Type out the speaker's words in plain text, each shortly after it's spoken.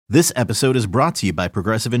This episode is brought to you by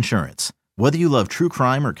Progressive Insurance. Whether you love true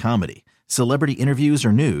crime or comedy, celebrity interviews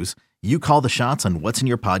or news, you call the shots on what's in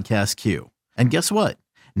your podcast queue. And guess what?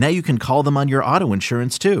 Now you can call them on your auto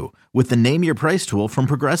insurance too with the Name Your Price tool from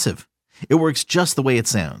Progressive. It works just the way it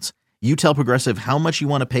sounds. You tell Progressive how much you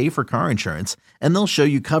want to pay for car insurance, and they'll show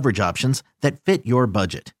you coverage options that fit your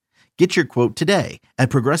budget. Get your quote today at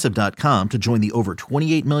Progressive.com to join the over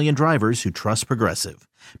 28 million drivers who trust Progressive.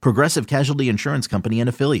 Progressive Casualty Insurance Company and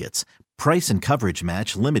Affiliates. Price and coverage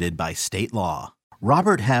match limited by state law.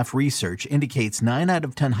 Robert Half research indicates 9 out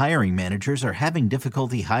of 10 hiring managers are having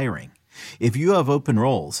difficulty hiring. If you have open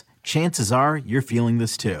roles, chances are you're feeling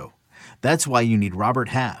this too. That's why you need Robert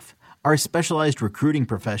Half. Our specialized recruiting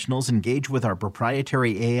professionals engage with our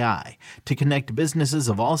proprietary AI to connect businesses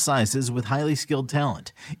of all sizes with highly skilled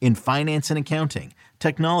talent in finance and accounting,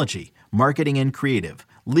 technology, marketing and creative,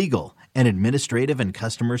 legal, and administrative and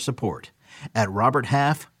customer support. At Robert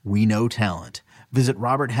Half, we know talent. Visit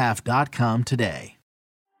roberthalf.com today.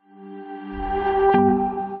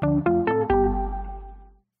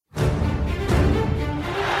 He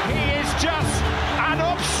is just an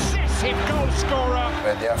obsessive goal scorer.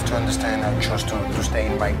 But they have to understand I chose to stay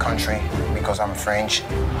in my country because I'm French. And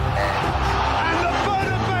the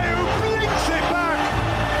Bernabeu blinks it back.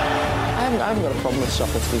 I haven't got a problem with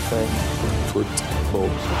soccer, to be fair. Football. Into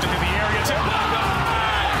the area to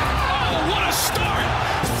oh, what a start!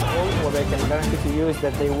 What I can guarantee to you is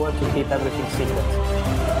that they want to keep everything secret.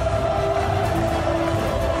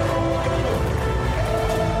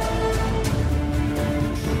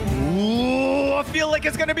 I feel like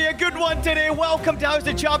it's going to be a good one today. Welcome to House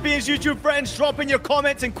of Champions, YouTube friends. Drop in your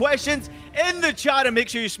comments and questions in the chat and make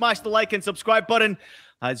sure you smash the like and subscribe button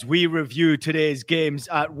as we review today's games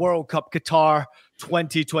at World Cup Qatar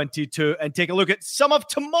 2022 and take a look at some of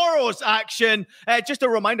tomorrow's action. Just a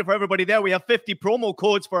reminder for everybody there, we have 50 promo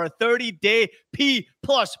codes for a 30-day P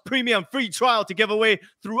Plus premium free trial to give away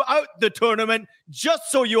throughout the tournament.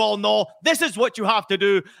 Just so you all know, this is what you have to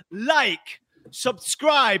do. Like,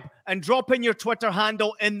 subscribe, and drop in your Twitter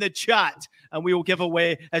handle in the chat, and we will give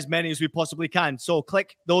away as many as we possibly can. So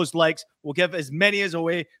click those likes. We'll give as many as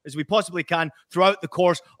away as we possibly can throughout the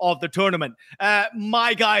course of the tournament.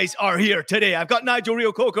 My guys are here today. I've got Nigel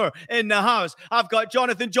Reo-Coker in the house. I've got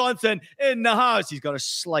Jonathan Johnson in the house. He's got a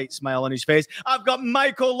slight smile on his face. I've got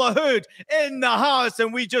Michael Lahoud in the house,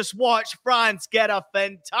 and we just watched France get a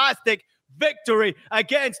fantastic victory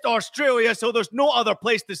against Australia, so there's no other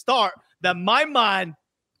place to start than my man,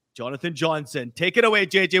 Jonathan Johnson. Take it away,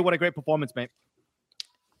 JJ. What a great performance, mate.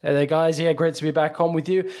 Hey there, guys. Yeah, great to be back on with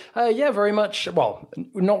you. Yeah, very much. Well,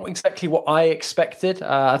 not exactly what I expected.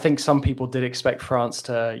 I think some people did expect France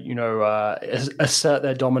to, assert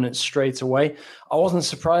their dominance straight away. I wasn't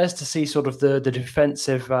surprised to see sort of the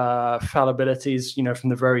defensive fallibilities, from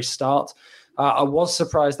the very start. I was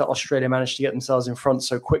surprised that Australia managed to get themselves in front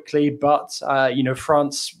so quickly, but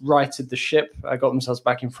France righted the ship, got themselves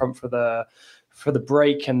back in front for the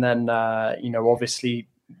break, and then obviously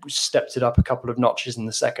stepped it up a couple of notches in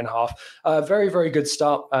the second half. Very, very good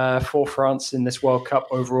start for France in this World Cup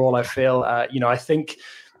overall. I feel, I think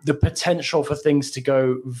the potential for things to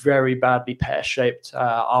go very badly pear-shaped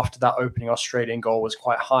after that opening Australian goal was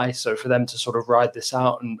quite high. So for them to sort of ride this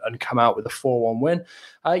out and come out with a 4-1 win,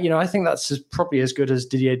 I think that's probably as good as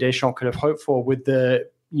Didier Deschamps could have hoped for, with the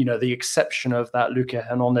exception of that Lucas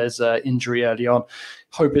Hernandez injury early on.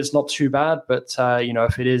 Hope it's not too bad, but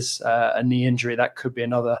if it is a knee injury, that could be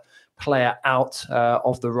another player out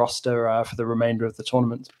of the roster for the remainder of the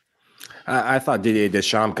tournament. I thought Didier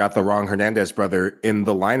Deschamps got the wrong Hernandez brother in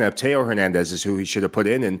the lineup. Theo Hernandez is who he should have put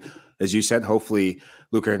in. And as you said, hopefully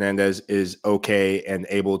Lucas Hernandez is okay and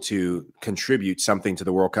able to contribute something to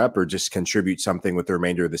the World Cup, or just contribute something with the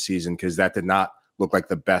remainder of the season, because that did not look like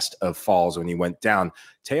the best of falls when he went down.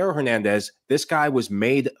 Theo Hernandez, this guy was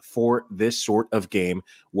made for this sort of game.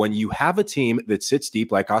 When you have a team that sits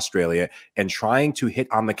deep like Australia and trying to hit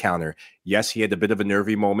on the counter, yes, he had a bit of a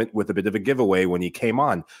nervy moment with a bit of a giveaway when he came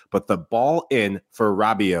on, but the ball in for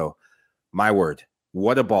Rabiot, my word,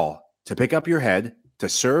 what a ball to pick up your head, to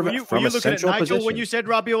serve from a central position. When you said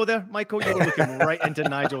Rabiot there, Michael, you were looking right into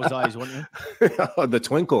Nigel's eyes, weren't you? The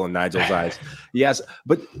twinkle in Nigel's eyes. Yes,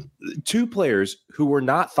 but two players who were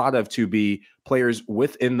not thought of to be players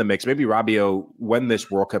within the mix. Maybe Rabiot, when this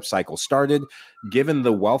World Cup cycle started, given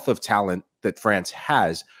the wealth of talent that France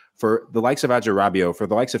has, for the likes of Adrien Rabiot, for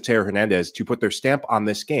the likes of Theo Hernandez to put their stamp on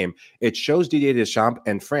this game, it shows Didier Deschamps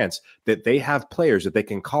and France that they have players that they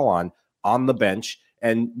can call on the bench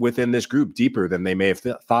and within this group deeper than they may have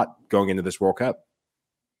thought going into this World Cup.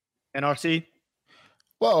 NRC?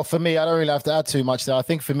 Well, for me, I don't really have to add too much there. I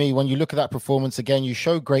think for me, when you look at that performance again, you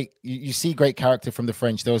see great character from the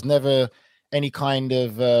French. There was never any kind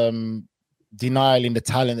of denial in the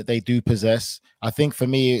talent that they do possess. I think for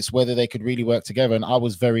me, it's whether they could really work together. And I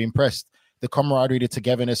was very impressed. The camaraderie, the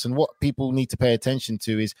togetherness, and what people need to pay attention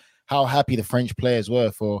to is how happy the French players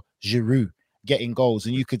were for Giroud getting goals.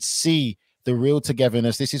 And you could see the real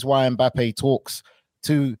togetherness. This is why Mbappe talks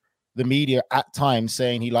to the media at times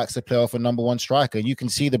saying he likes to play off a number one striker. You can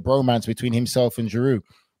see the bromance between himself and Giroud.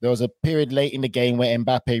 There was a period late in the game where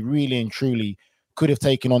Mbappe really and truly could have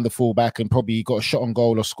taken on the fullback and probably got a shot on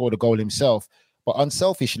goal or scored a goal himself. But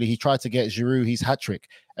unselfishly, he tried to get Giroud his hat-trick.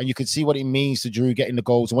 And you could see what it means to Giroud getting the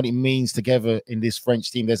goals and what it means together in this French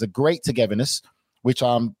team. There's a great togetherness, which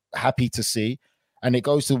I'm happy to see. And it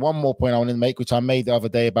goes to one more point I want to make, which I made the other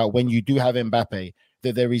day about when you do have Mbappe,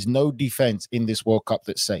 that there is no defense in this World Cup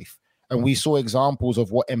that's safe. And we saw examples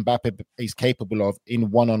of what Mbappe is capable of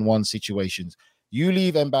in one-on-one situations. You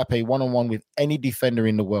leave Mbappe one-on-one with any defender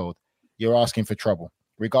in the world, you're asking for trouble,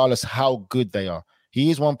 regardless how good they are.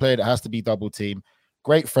 He is one player that has to be double-teamed.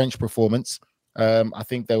 Great French performance. I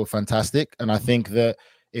think they were fantastic. And I think that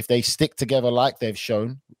if they stick together like they've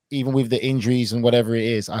shown, even with the injuries and whatever it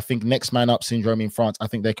is, I think next man up syndrome in France, I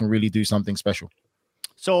think they can really do something special.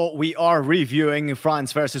 So we are reviewing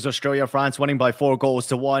France versus Australia. France winning by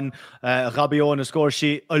 4-1. Rabiot on the score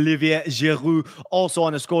sheet. Olivier Giroud also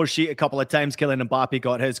on the score sheet a couple of times. Kylian Mbappe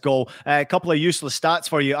got his goal. A couple of useless stats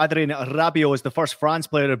for you. Adrien Rabiot is the first France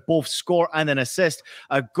player to both score and an assist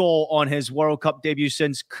a goal on his World Cup debut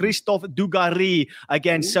since Christophe Dugarry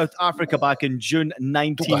against South Africa back in June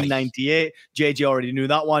 1998. JJ already knew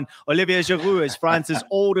that one. Olivier Giroud is France's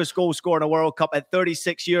oldest goal scorer in a World Cup at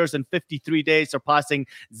 36 years and 53 days, surpassing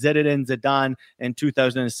Zinedine Zidane in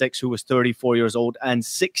 2006, who was 34 years old and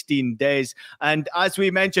 16 days. And as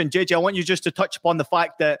we mentioned, JJ, I want you just to touch upon the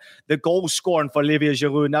fact that the goal scoring for Olivier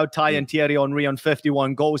Giroud, now tying Thierry Henry on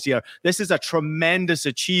 51 goals here. This is a tremendous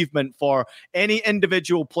achievement for any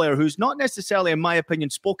individual player who's not necessarily, in my opinion,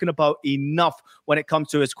 spoken about enough when it comes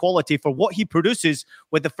to his quality for what he produces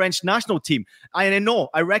with the French national team.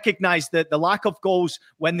 I recognize that the lack of goals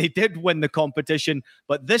when they did win the competition,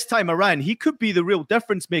 but this time around, he could be the real difference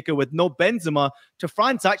maker with no Benzema, to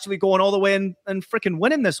France actually going all the way and freaking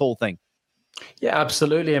winning this whole thing. Yeah,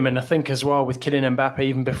 absolutely. I mean, I think as well with Kylian Mbappe,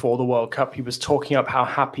 even before the World Cup, he was talking up how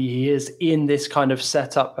happy he is in this kind of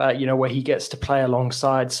setup, where he gets to play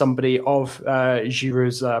alongside somebody of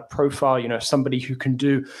Giroud's profile, somebody who can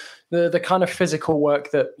do the kind of physical work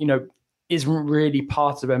that, isn't really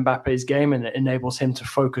part of Mbappe's game, and it enables him to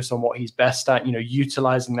focus on what he's best at,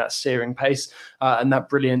 utilizing that steering pace and that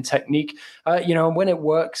brilliant technique. And when it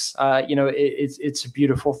works, it's a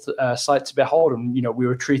beautiful sight to behold. And, we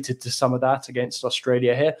were treated to some of that against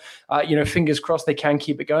Australia here. Fingers crossed they can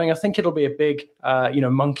keep it going. I think it'll be a big,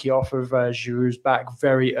 monkey off of Giroud's back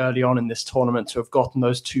very early on in this tournament to have gotten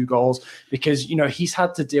those 2 goals, because, he's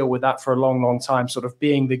had to deal with that for a long, long time, sort of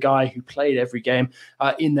being the guy who played every game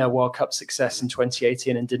in their World Cup success in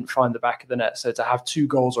 2018 and didn't find the back of the net. So to have 2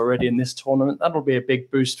 goals already in this tournament, that'll be a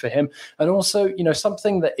big boost for him. And also,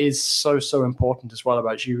 something that is so important as well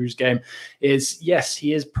about Giroud's game is, yes,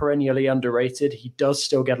 he is perennially underrated. He does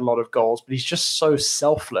still get a lot of goals, but he's just so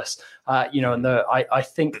selfless. And I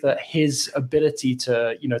think that his ability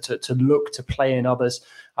to look to play in others,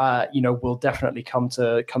 will definitely come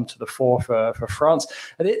to the fore for France.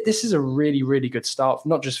 And this is a really, really good start,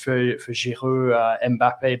 not just for Giroud,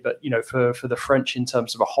 Mbappe, but for the French in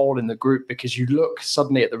terms of a whole in the group. Because you look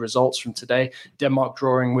suddenly at the results from today, Denmark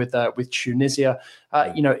drawing with Tunisia.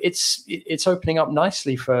 It's opening up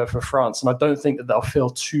nicely for France, and I don't think that they'll feel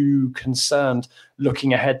too concerned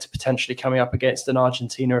looking ahead to potentially coming up against an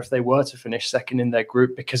Argentina if they were to finish second in their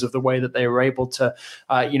group, because of the way that they were able to,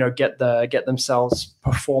 get themselves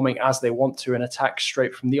performing as they want to and attack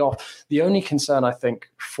straight from the off. The only concern I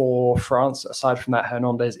think for France, aside from that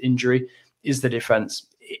Hernandez injury, is the defense.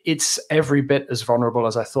 It's every bit as vulnerable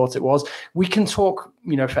as I thought it was. We can talk,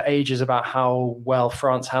 for ages about how well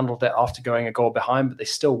France handled it after going a goal behind, but they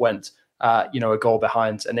still went, a goal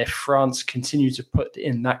behind. And if France continue to put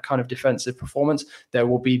in that kind of defensive performance, there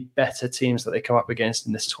will be better teams that they come up against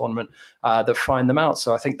in this tournament that find them out.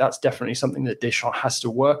 So I think that's definitely something that Deschamps has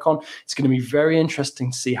to work on. It's going to be very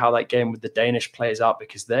interesting to see how that game with the Danish plays out,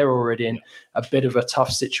 because they're already in a bit of a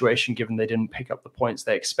tough situation given they didn't pick up the points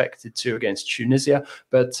they expected to against Tunisia.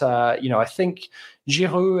 But, I think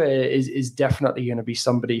Giroud is definitely going to be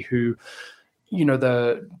somebody who,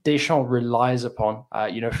 the Deschamps relies upon,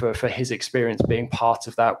 for his experience being part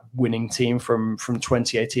of that winning team from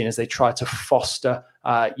 2018 as they try to foster,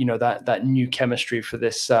 that new chemistry for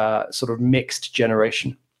this sort of mixed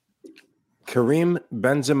generation. Karim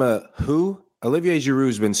Benzema, who? Olivier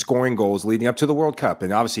Giroud's been scoring goals leading up to the World Cup.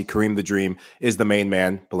 And obviously, Karim the Dream is the main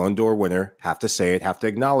man, Ballon d'Or winner. Have to say it, have to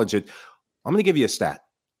acknowledge it. I'm going to give you a stat.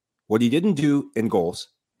 What he didn't do in goals,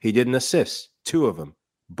 he did an assist, 2 of them.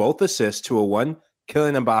 Both assists to a one,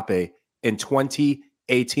 Kylian Mbappe in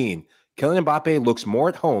 2018. Kylian Mbappe looks more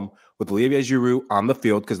at home with Olivier Giroud on the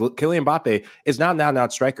field because Kylian Mbappe is not an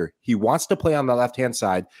out-and-out striker. He wants to play on the left-hand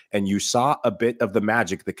side, and you saw a bit of the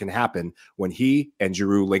magic that can happen when he and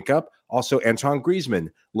Giroud link up. Also, Antoine Griezmann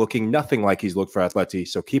looking nothing like he's looked for Atleti,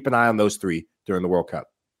 so keep an eye on those 3 during the World Cup.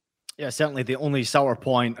 Yeah, certainly the only sour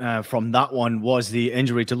point from that one was the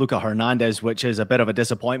injury to Lucas Hernandez, which is a bit of a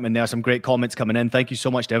disappointment. There are some great comments coming in. Thank you so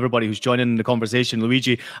much to everybody who's joining in the conversation.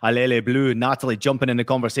 Luigi, Alele Blue, Natalie jumping in the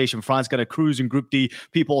conversation. France going to cruise in Group D.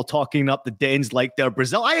 People talking up the Danes like they're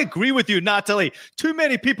Brazil. I agree with you, Natalie. Too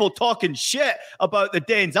many people talking shit about the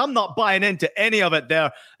Danes. I'm not buying into any of it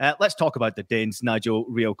there. Let's talk about the Danes, Nigel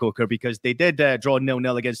Rio Coker, because they did draw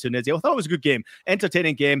 0-0 against Tunisia. I thought it was a good game,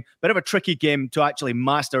 entertaining game, bit of a tricky game to actually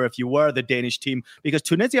master if you were the Danish team, because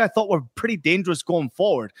Tunisia I thought were pretty dangerous going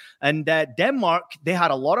forward, and Denmark, they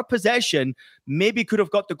had a lot of possession, maybe could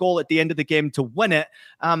have got the goal at the end of the game to win it,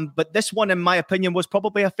 but this one in my opinion was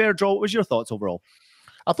probably a fair draw. What was your thoughts overall?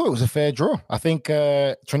 I thought it was a fair draw. I think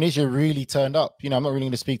Tunisia really turned up. I'm not really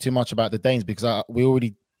going to speak too much about the Danes because we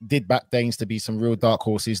already did back Danes to be some real dark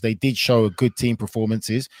horses. They did show a good team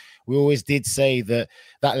performances. We always did say that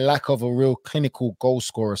lack of a real clinical goal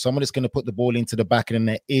scorer, someone that's going to put the ball into the back of the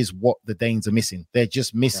net, is what the Danes are missing. They're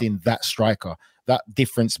just missing that striker, that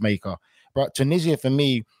difference maker. But Tunisia, for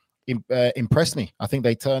me, impressed me. I think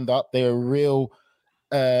they turned up. They're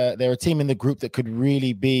a team in the group that could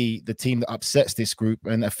really be the team that upsets this group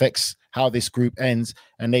and affects how this group ends.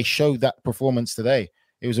 And they showed that performance today.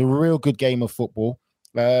 It was a real good game of football.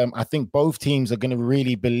 I think both teams are going to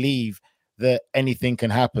really believe that anything can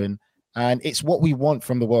happen. And it's what we want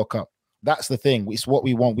from the World Cup. That's the thing. It's what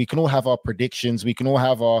we want. We can all have our predictions. We can all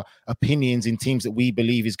have our opinions in teams that we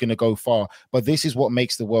believe is going to go far. But this is what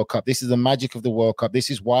makes the World Cup. This is the magic of the World Cup. This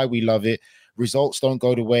is why we love it. Results don't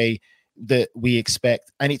go the way that we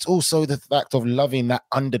expect. And it's also the fact of loving that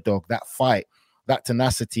underdog, that fight, that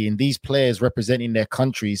tenacity, and these players representing their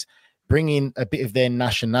countries, bringing a bit of their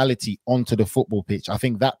nationality onto the football pitch. I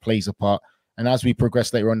think that plays a part. And as we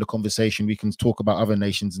progress later on in the conversation, we can talk about other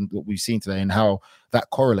nations and what we've seen today and how that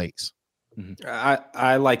correlates. Mm-hmm.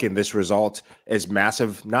 I liken this result as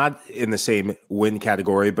massive, not in the same win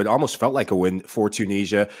category, but almost felt like a win for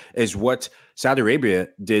Tunisia, is what Saudi Arabia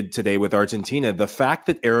did today with Argentina. The fact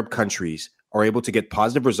that Arab countries are able to get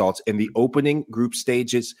positive results in the opening group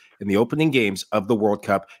stages, in the opening games of the World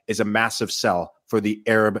Cup, is a massive sell for the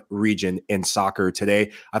Arab region in soccer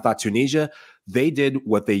today. I thought Tunisia, they did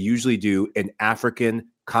what they usually do in African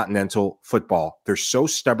continental football. They're so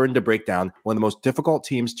stubborn to break down, one of the most difficult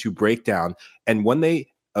teams to break down. And when they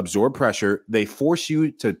absorb pressure, they force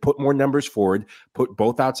you to put more numbers forward, put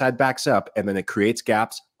both outside backs up, and then it creates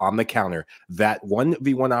gaps on the counter. That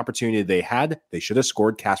 1v1 opportunity they had, they should have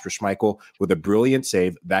scored. Kasper Schmeichel with a brilliant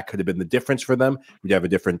save. That could have been the difference for them. We'd have a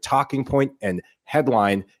different talking point and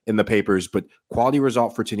headline in the papers, but quality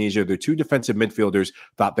result for Tunisia. Their 2 defensive midfielders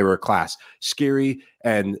thought they were a class. Skiri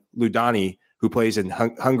and Ludani, who plays in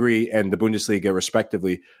Hungary and the Bundesliga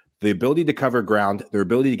respectively, the ability to cover ground, their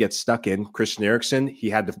ability to get stuck in. Christian Eriksen,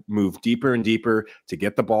 he had to move deeper and deeper to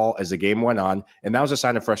get the ball as the game went on. And that was a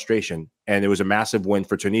sign of frustration. And it was a massive win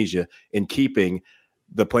for Tunisia in keeping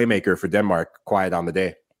the playmaker for Denmark quiet on the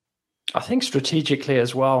day. I think strategically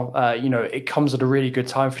as well, it comes at a really good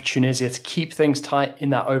time for Tunisia to keep things tight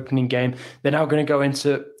in that opening game. They're now going to go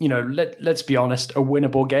into, let's be honest, a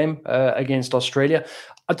winnable game against Australia.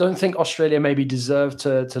 I don't think Australia maybe deserved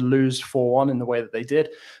to lose 4-1 in the way that they did.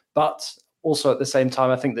 But also at the same time,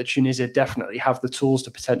 I think that Tunisia definitely have the tools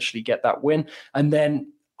to potentially get that win. And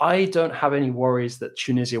then I don't have any worries that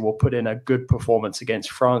Tunisia will put in a good performance against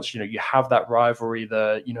France. You have that rivalry,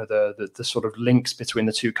 the sort of links between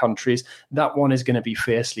the two countries. That one is going to be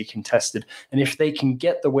fiercely contested. And if they can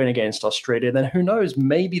get the win against Australia, then who knows?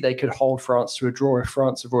 Maybe they could hold France to a draw if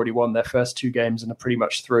France have already won their first 2 games and are pretty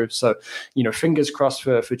much through. So, fingers crossed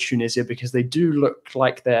for Tunisia, because they do look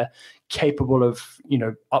like they're capable of,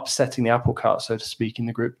 upsetting the apple cart, so to speak, in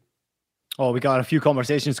the group. Oh, we got a few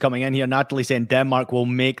conversations coming in here. Natalie saying Denmark will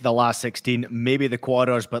make the last 16, maybe the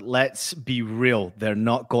quarters, but let's be real. They're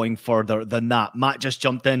not going further than that. Matt just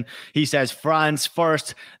jumped in. He says France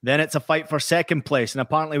first, then it's a fight for second place. And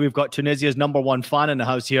apparently we've got Tunisia's number one fan in the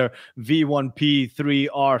house here,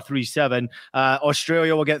 V1P3R37.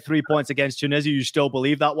 Australia will get 3 points against Tunisia. You still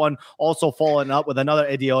believe that one? Also following up with another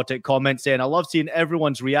idiotic comment saying, I love seeing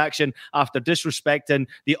everyone's reaction after disrespecting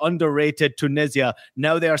the underrated Tunisia.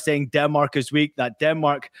 Now they are saying Denmark is weak. That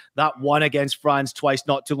Denmark that won against France twice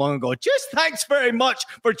not too long ago. Just thanks very much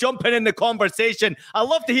for jumping in the conversation. I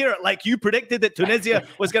love to hear it. Like you predicted that Tunisia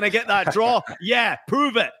was going to get that draw. Yeah,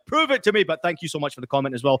 prove it to me. But thank you so much for the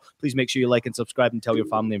comment as well. Please make sure you like and subscribe and tell your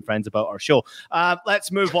family and friends about our show. Let's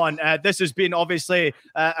move on. This has been obviously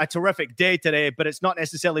a terrific day today, but it's not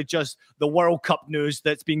necessarily just the World Cup news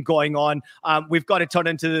that's been going on. We've got to turn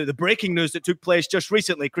into the breaking news that took place just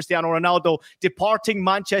recently. Cristiano Ronaldo departing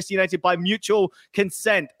Manchester United by mutual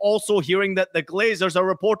consent. Also hearing that the Glazers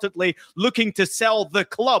are reportedly looking to sell the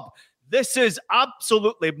club. This is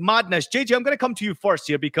absolutely madness. JJ, I'm going to come to you first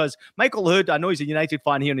here because Michael Hood, I know he's a United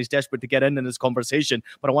fan here and he's desperate to get in this conversation,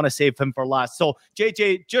 but I want to save him for last. So,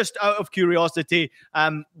 JJ, just out of curiosity,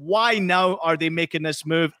 why now are they making this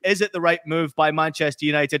move? Is it the right move by Manchester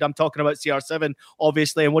United? I'm talking about CR7,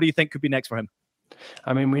 obviously, and what do you think could be next for him?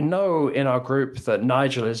 I mean, we know in our group that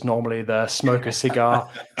Nigel is normally the smoke a cigar,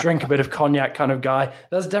 drink a bit of cognac kind of guy.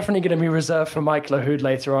 That's definitely going to be reserved for Mike Lahoud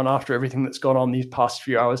later on after everything that's gone on these past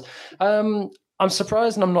few hours. I'm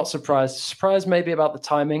surprised and I'm not surprised. Surprised maybe about the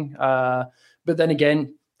timing. But then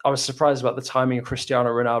again, I was surprised about the timing of Cristiano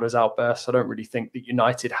Ronaldo's outburst. I don't really think that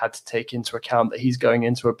United had to take into account that he's going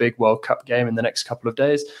into a big World Cup game in the next couple of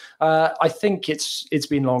days. I think it's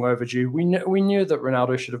been long overdue. We knew that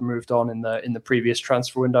Ronaldo should have moved on in the previous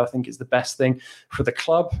transfer window. I think it's the best thing for the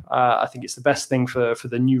club. I think it's the best thing for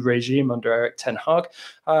the new regime under Erik ten Hag.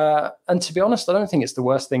 And to be honest, I don't think it's the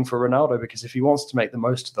worst thing for Ronaldo because if he wants to make the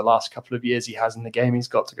most of the last couple of years he has in the game, he's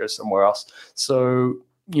got to go somewhere else. So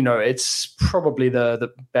it's probably the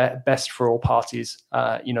best for all parties,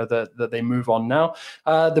 that they move on now.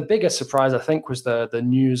 The biggest surprise, I think, was the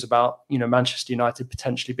news about, Manchester United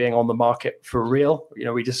potentially being on the market for real.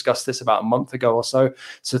 We discussed this about a month ago or so.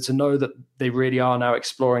 So to know that they really are now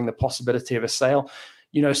exploring the possibility of a sale,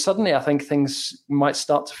 suddenly I think things might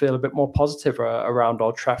start to feel a bit more positive around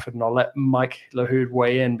Old Trafford. And I'll let Mike Lahoud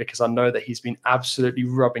weigh in because I know that he's been absolutely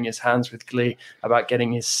rubbing his hands with glee about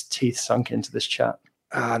getting his teeth sunk into this chat.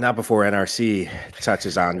 Not before NRC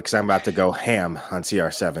touches on, because I'm about to go ham on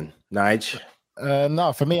CR7. Nige?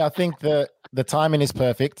 No, for me, I think that the timing is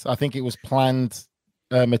perfect. I think it was planned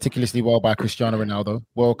meticulously well by Cristiano Ronaldo.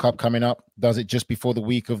 World Cup coming up, does it just before the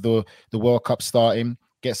week of the World Cup starting,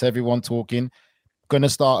 gets everyone talking. Going to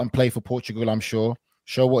start and play for Portugal, I'm sure.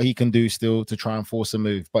 Show what he can do still to try and force a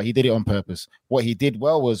move. But he did it on purpose. What he did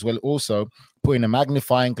well was also putting a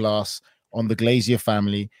magnifying glass on the Glazer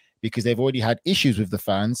family, because they've already had issues with the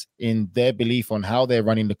fans in their belief on how they're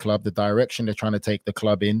running the club, the direction they're trying to take the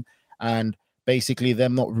club in, and basically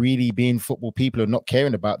them not really being football people and not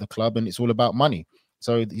caring about the club, and it's all about money.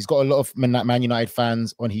 So he's got a lot of Man United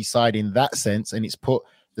fans on his side in that sense, and it's put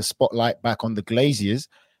the spotlight back on the Glazers,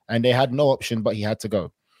 and they had no option, but he had to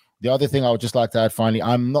go. The other thing I would just like to add, finally,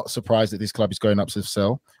 I'm not surprised that this club is going up to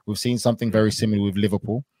sell. We've seen something very similar with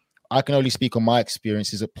Liverpool. I can only speak on my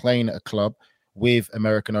experiences of playing at a club with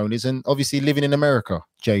American owners and obviously living in America,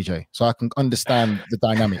 JJ. So I can understand the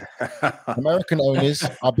dynamic. American owners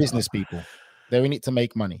are business people. They're in it to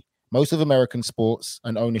make money. Most of American sports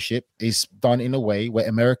and ownership is done in a way where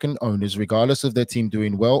American owners, regardless of their team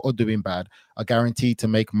doing well or doing bad, are guaranteed to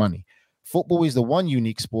make money. Football is the one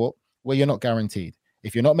unique sport where you're not guaranteed.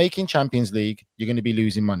 If you're not making Champions League, you're going to be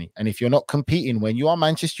losing money. And if you're not competing when you are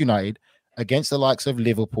Manchester United against the likes of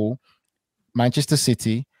Liverpool, Manchester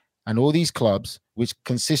City, and all these clubs, which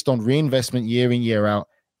consist on reinvestment year in, year out,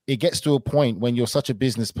 it gets to a point when you're such a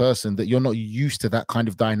business person that you're not used to that kind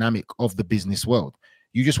of dynamic of the business world.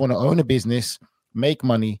 You just want to own a business, make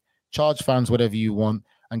money, charge fans whatever you want,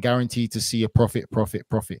 and guarantee to see a profit.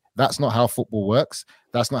 That's not how football works.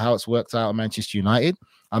 That's not how it's worked out at Manchester United.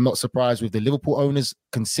 I'm not surprised with the Liverpool owners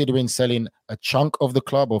considering selling a chunk of the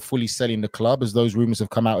club or fully selling the club, as those rumors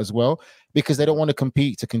have come out as well, because they don't want to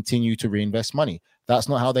compete to continue to reinvest money. That's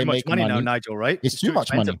not how they make money now, Nigel, right? It's too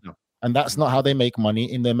much money. Now. And that's not how they make money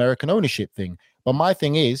in the American ownership thing. But my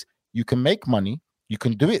thing is, you can make money, you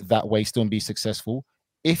can do it that way still and be successful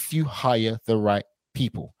if you hire the right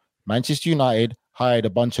people. Manchester United hired a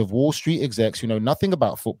bunch of Wall Street execs who know nothing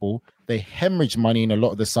about football. They hemorrhaged money in a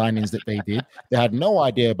lot of the signings that they did. They had no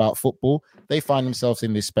idea about football. They find themselves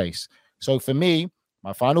in this space. So for me,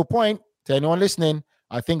 my final point to anyone listening,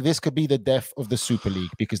 I think this could be the death of the Super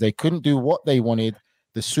League because they couldn't do what they wanted.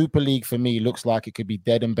 The Super League, for me, looks like it could be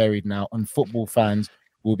dead and buried now, and football fans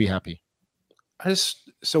will be happy.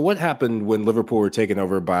 So what happened when Liverpool were taken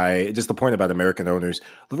over by, just the point about American owners,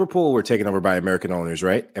 Liverpool were taken over by American owners,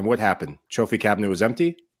 right? And what happened? Trophy cabinet was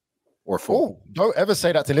empty or full? Oh, don't ever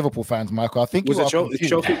say that to Liverpool fans, Michael. I think was the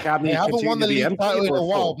trophy cabinet. They haven't won the league title in a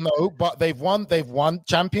while, no, but they've won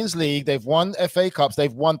Champions League, they've won FA Cups,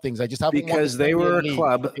 they've won things. They just haven't because won they were a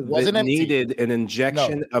club that needed an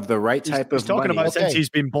injection of the right type of he's talking money. about since he's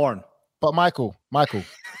been born. But Michael,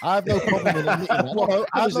 I have no problem in admitting that. Well,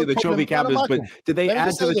 obviously the trophy cabinets, but did they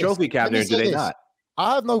add to the trophy cabinet or did they not?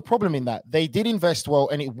 I have no problem in that. They did invest well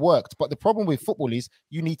and it worked. But the problem with football is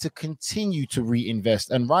you need to continue to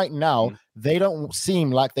reinvest. And right now, they don't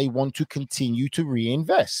seem like they want to continue to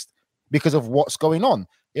reinvest because of what's going on.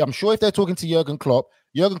 I'm sure if they're talking to Jurgen Klopp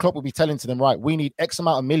will be telling to them, right, we need X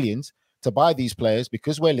amount of millions to buy these players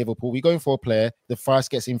because we're Liverpool. We're going for a player, the price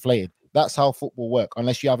gets inflated. That's how football works,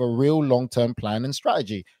 unless you have a real long-term plan and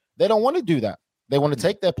strategy. They don't want to do that. They want to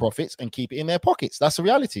take their profits and keep it in their pockets. That's the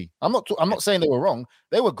reality. I'm not saying they were wrong.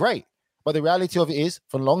 They were great. But the reality of it is,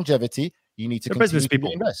 for longevity, you need to continue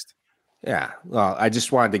to invest. Yeah. Well, I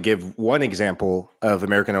just wanted to give one example of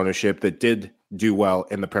American ownership that did do well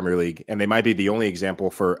in the Premier League. And they might be the only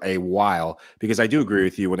example for a while, because I do agree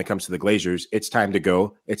with you when it comes to the Glazers. It's time to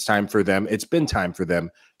go. It's time for them. It's been time for them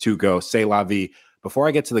to go. C'est la vie. Before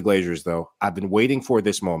I get to the Glazers, though, I've been waiting for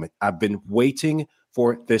this moment. I've been waiting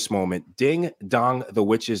for this moment. Ding dong, the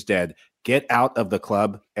witch is dead. Get out of the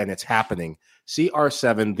club, and it's happening.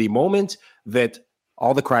 CR7, the moment that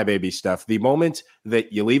all the crybaby stuff, the moment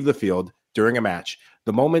that you leave the field during a match,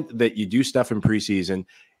 the moment that you do stuff in preseason,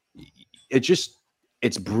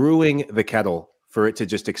 it's brewing the kettle for it to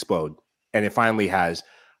just explode. And it finally has.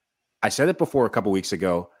 I said it before a couple weeks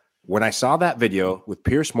ago. When I saw that video with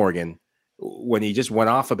Piers Morgan, when he just went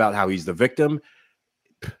off about how he's the victim,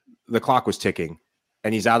 the clock was ticking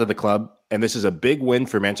and he's out of the club. And this is a big win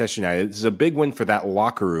for Manchester United. This is a big win for that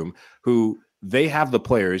locker room, who they have the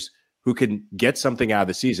players who can get something out of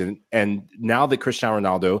the season. And now that Cristiano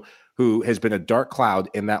Ronaldo, who has been a dark cloud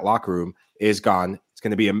in that locker room, is gone, it's going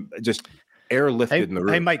to be just airlifted in the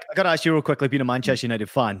room. Hey, Mike, I got to ask you real quickly, being a Manchester United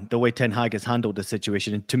fan, the way Ten Hag has handled the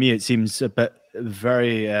situation, and to me, it seems a bit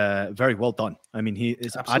very well done. I mean, he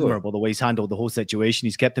is admirable the way he's handled the whole situation.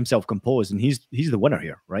 He's kept himself composed, and he's the winner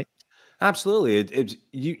here, right? Absolutely.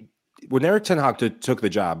 When Eric Ten Hag took the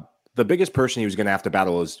job, the biggest person he was going to have to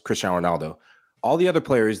battle is Cristiano Ronaldo. All the other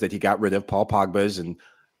players that he got rid of, Paul Pogba's, and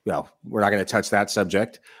well, we're not going to touch that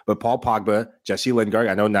subject, but Paul Pogba, Jesse Lingard,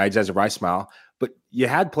 I know Nides has a wry smile, but you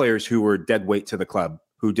had players who were dead weight to the club,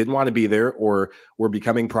 who didn't want to be there or were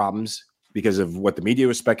becoming problems because of what the media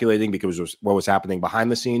was speculating, because of what was happening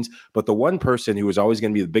behind the scenes. But the one person who was always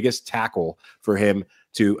going to be the biggest tackle for him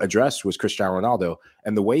to address was Cristiano Ronaldo.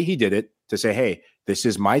 And the way he did it, to say, hey, this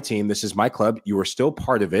is my team, this is my club, you are still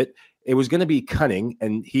part of it, it was going to be cunning,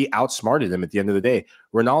 and he outsmarted him at the end of the day.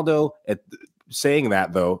 Ronaldo, saying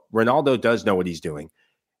that, though, Ronaldo does know what he's doing.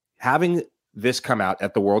 Having this come out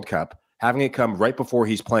at the World Cup, having it come right before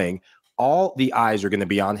he's playing, all the eyes are going to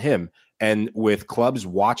be on him. And with clubs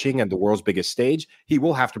watching at the world's biggest stage, he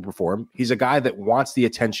will have to perform. He's a guy that wants the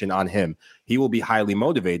attention on him. He will be highly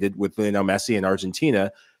motivated with Lionel Messi and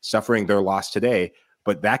Argentina suffering their loss today.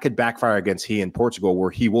 But that could backfire against he in Portugal,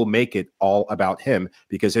 where he will make it all about him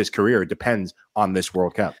because his career depends on this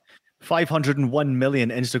World Cup. 501 million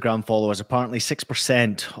Instagram followers. Apparently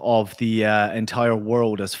 6% of the entire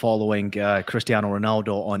world is following Cristiano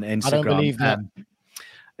Ronaldo on Instagram. I don't believe that.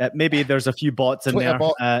 Maybe there's a few bots in Twitter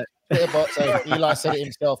there. Eli said it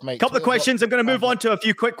himself, mate. Couple of questions. I'm going to move on to a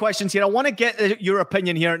few quick questions here. I want to get your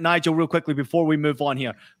opinion here, Nigel, real quickly before we move on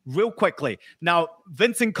here. Real quickly. Now,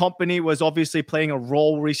 Vincent Kompany was obviously playing a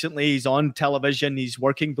role recently. He's on television. He's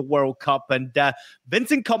working the World Cup. And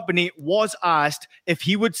Vincent Kompany was asked if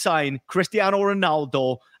he would sign Cristiano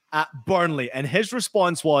Ronaldo at Burnley. And his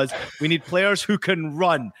response was, we need players who can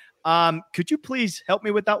run. Could you please help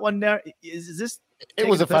me with that one there? Is this... It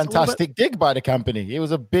was a fantastic dig by the company. It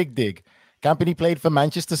was a big dig. Company played for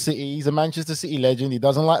Manchester City. He's a Manchester City legend. He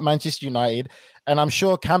doesn't like Manchester United. And I'm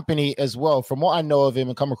sure Company as well, from what I know of him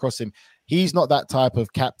and come across him, he's not that type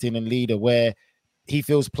of captain and leader where he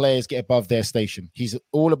feels players get above their station. He's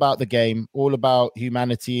all about the game, all about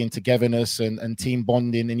humanity and togetherness and team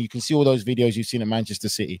bonding. And you can see all those videos you've seen at Manchester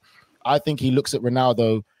City. I think he looks at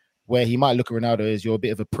Ronaldo where he might look at Ronaldo as you're a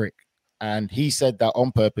bit of a prick. And he said that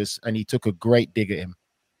on purpose, and he took a great dig at him.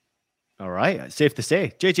 All right. Safe to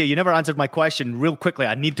say. JJ, you never answered my question real quickly.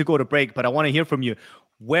 I need to go to break, but I want to hear from you.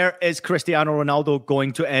 Where is Cristiano Ronaldo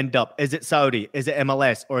going to end up? Is it Saudi? Is it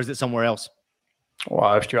MLS? Or is it somewhere else?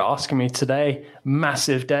 Well, if you're asking me today,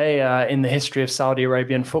 massive day in the history of Saudi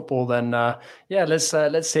Arabian football, then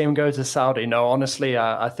let's see him go to Saudi. No, honestly,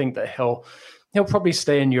 I think that he'll probably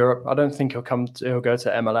stay in Europe. I don't think he'll go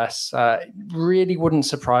to MLS. Really wouldn't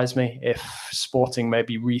surprise me if Sporting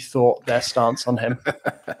maybe rethought their stance on him.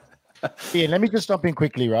 Ian, let me just jump in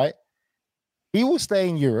quickly, right? He will stay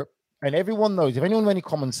in Europe. And everyone knows, if anyone with any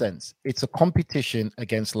common sense, it's a competition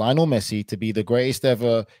against Lionel Messi to be the greatest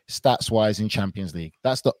ever stats-wise in Champions League.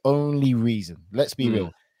 That's the only reason. Let's be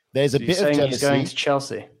real. There's a bit of jealousy. He's going to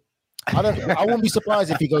Chelsea. I won't be surprised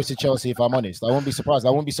if he goes to Chelsea, if I'm honest. I won't be surprised. I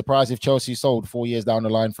won't be surprised if Chelsea sold 4 years down the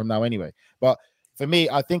line from now anyway. But for me,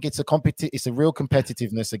 I think it's a real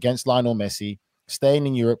competitiveness against Lionel Messi, staying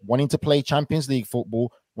in Europe, wanting to play Champions League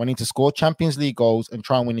football, wanting to score Champions League goals and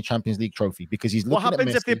try and win the Champions League trophy, because he's looking at Messi. What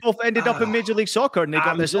happens if they both ended up in Major League Soccer and they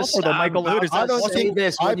got this offer though, Michael? I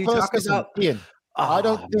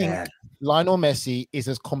don't think Lionel Messi is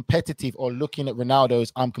as competitive or looking at Ronaldo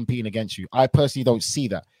as I'm competing against you. I personally don't see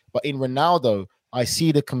that. But in Ronaldo, I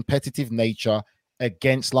see the competitive nature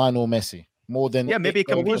against Lionel Messi more than... Yeah, maybe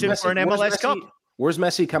competing for an MLS Cup. Where's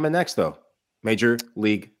Messi coming next, though? Major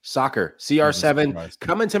League Soccer. CR7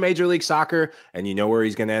 coming to Major League Soccer, and you know where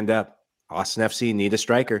he's going to end up. Austin FC need a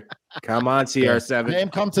striker. Come on, CR7. Let him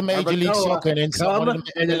come to Major League Soccer and then come and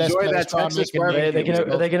enjoy that Texas barbecue. Are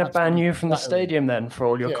they going to ban you from the stadium then for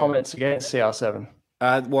all your comments against CR7?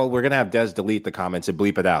 Well, we're going to have Des delete the comments and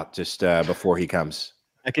bleep it out just before he comes.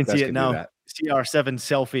 I can see it now. CR7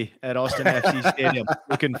 selfie at Austin FC Stadium.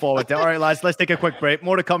 Looking forward to it. All right, lads, let's take a quick break.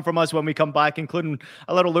 More to come from us when we come back, including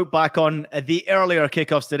a little look back on the earlier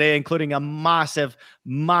kickoffs today, including a massive,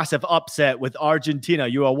 massive upset with Argentina.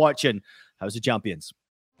 You are watching House of Champions.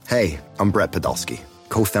 Hey, I'm Brett Podolsky,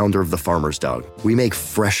 co-founder of The Farmer's Dog. We make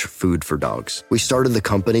fresh food for dogs. We started the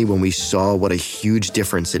company when we saw what a huge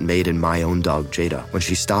difference it made in my own dog, Jada, when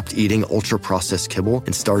she stopped eating ultra-processed kibble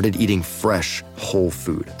and started eating fresh, whole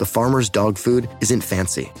food. The Farmer's Dog food isn't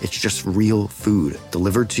fancy. It's just real food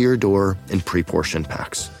delivered to your door in pre-portioned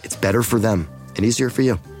packs. It's better for them and easier for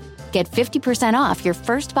you. Get 50% off your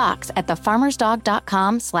first box at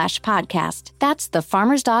thefarmersdog.com/podcast. That's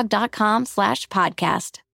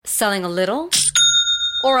thefarmersdog.com/podcast. Selling a little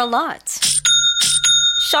or a lot?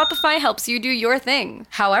 Shopify helps you do your thing,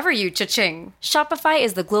 however you cha-ching. Shopify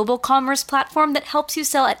is the global commerce platform that helps you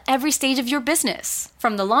sell at every stage of your business.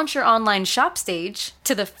 From the launch your online shop stage,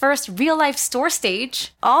 to the first real-life store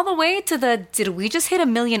stage, all the way to the did we just hit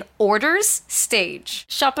 1 million orders stage.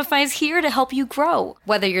 Shopify's here to help you grow.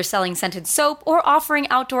 Whether you're selling scented soap or offering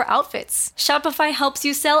outdoor outfits, Shopify helps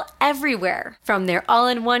you sell everywhere. From their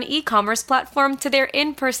all-in-one e-commerce platform to their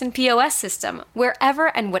in-person POS system, wherever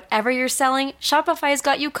and whatever you're selling, Shopify's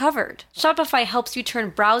got you covered. Shopify helps you turn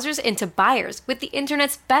browsers into buyers with the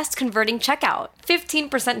internet's best converting checkout.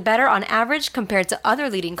 15% better on average compared to other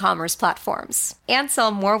leading commerce platforms. And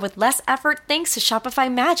sell more with less effort thanks to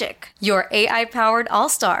Shopify Magic, your AI-powered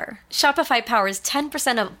all-star. Shopify powers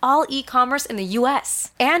 10% of all e-commerce in the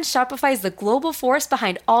US. And Shopify is the global force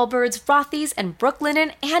behind Allbirds, Rothy's, and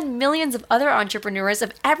Brooklinen, and millions of other entrepreneurs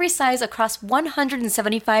of every size across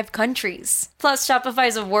 175 countries. Plus,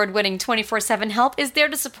 Shopify's award-winning 24/7 help is there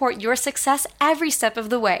to support your success every step of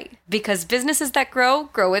the way. Because businesses that grow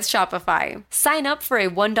with Shopify. Sign up for a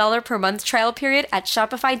 $1 per month trial period at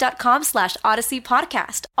shopify.com/Odyssey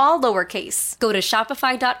Podcast, all lowercase. Go to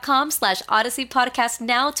shopify.com/Odyssey Podcast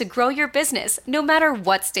now to grow your business, no matter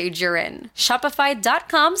what stage you're in.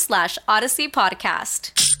 Shopify.com/Odyssey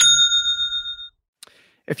Podcast.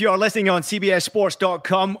 If you are listening on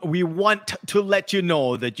CBSSports.com, we want to let you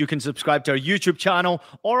know that you can subscribe to our YouTube channel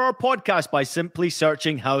or our podcast by simply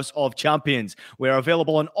searching House of Champions. We're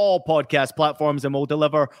available on all podcast platforms and will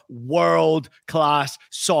deliver world-class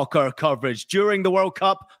soccer coverage during the World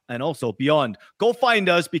Cup and also beyond. Go find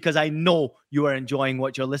us because I know you are enjoying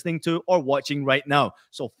what you're listening to or watching right now.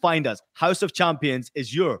 So find us. House of Champions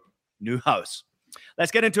is your new house.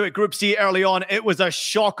 Let's get into it. Group C early on. It was a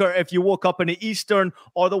shocker if you woke up in the eastern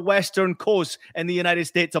or the western coast in the United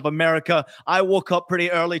States of America. I woke up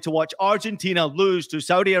pretty early to watch Argentina lose to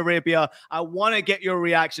Saudi Arabia. I want to get your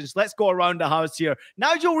reactions. Let's go around the house here.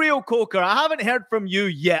 Nigel Rio-Coker, I haven't heard from you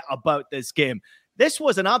yet about this game. This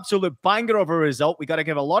was an absolute banger of a result. We got to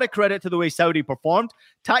give a lot of credit to the way Saudi performed.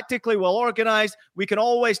 Tactically well organized. We can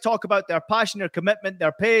always talk about their passion, their commitment,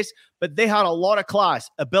 their pace, but they had a lot of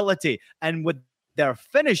class, ability, and with their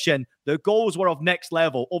finishing, the goals were of next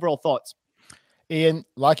level. Overall thoughts? Ian,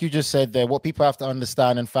 like you just said there, what people have to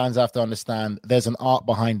understand and fans have to understand, there's an art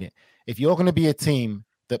behind it. If you're going to be a team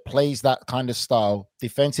that plays that kind of style,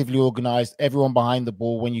 defensively organized, everyone behind the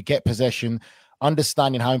ball, when you get possession,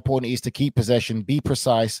 understanding how important it is to keep possession, be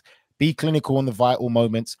precise, be clinical in the vital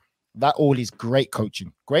moments. That all is great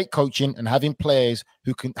coaching and having players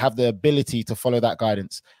who can have the ability to follow that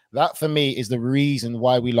guidance. That for me is the reason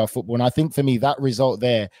why we love football. And I think for me, that result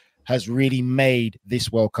there has really made this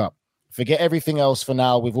World Cup. Forget everything else for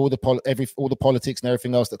now with all the politics and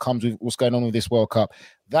everything else that comes with what's going on with this World Cup.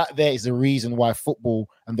 That there is the reason why football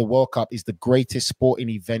and the World Cup is the greatest sporting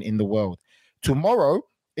event in the world. Tomorrow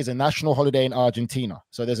is a national holiday in Argentina.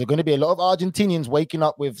 So there's going to be a lot of Argentinians waking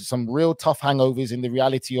up with some real tough hangovers in the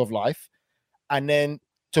reality of life. And then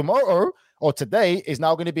tomorrow or today is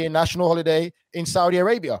now going to be a national holiday in Saudi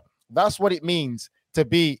Arabia. That's what it means to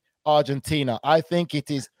be Argentina. I think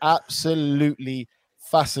it is absolutely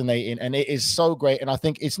fascinating and it is so great. And I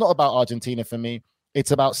think it's not about Argentina for me.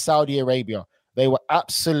 It's about Saudi Arabia. They were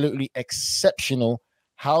absolutely exceptional,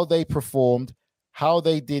 how they performed, how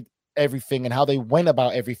they did everything and how they went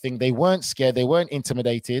about everything. They weren't scared. They weren't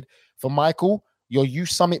intimidated. For Michael, your Youth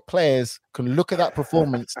Summit players can look at that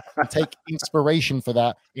performance and take inspiration for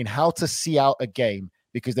that in how to see out a game,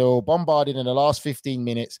 because they were bombarded in the last 15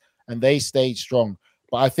 minutes and they stayed strong.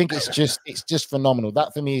 But I think it's just phenomenal.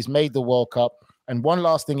 That for me has made the World Cup. And one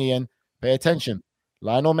last thing, Ian, pay attention.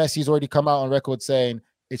 Lionel Messi's already come out on record saying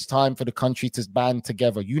it's time for the country to band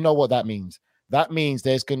together. You know what that means. That means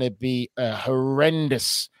there's going to be a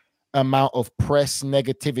horrendous amount of press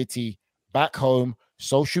negativity back home,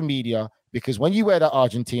 social media, because when you wear that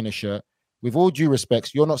Argentina shirt, with all due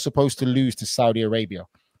respects, you're not supposed to lose to Saudi Arabia.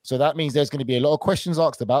 So that means there's going to be a lot of questions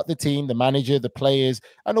asked about the team, the manager, the players,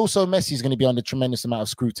 and also Messi's going to be under tremendous amount of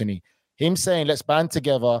scrutiny. Him saying, let's band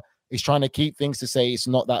together, is trying to keep things to say it's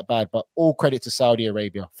not that bad, but all credit to Saudi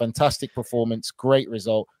Arabia. Fantastic performance, great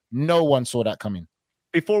result. No one saw that coming.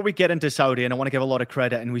 Before we get into Saudi, and I want to give a lot of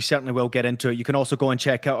credit, and we certainly will get into it, you can also go and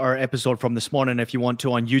check out our episode from this morning if you want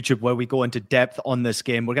to on YouTube, where we go into depth on this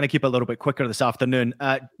game. We're going to keep it a little bit quicker this afternoon.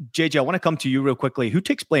 JJ, I want to come to you real quickly. Who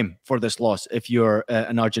takes blame for this loss if you're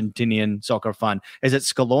an Argentinian soccer fan? Is it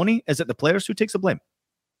Scaloni? Is it the players? Who takes the blame?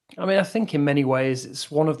 I mean, I think in many ways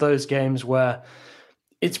it's one of those games where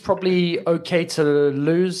it's probably okay to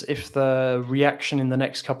lose if the reaction in the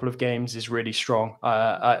next couple of games is really strong.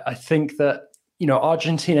 I think that, you know,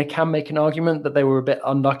 Argentina can make an argument that they were a bit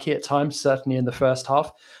unlucky at times, certainly in the first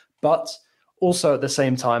half, but also at the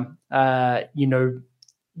same time, you know,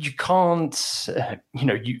 you can't, I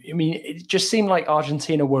mean, it just seemed like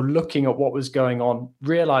Argentina were looking at what was going on,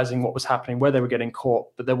 realizing what was happening, where they were getting caught,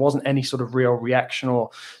 but there wasn't any sort of real reaction or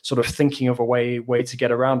sort of thinking of a way to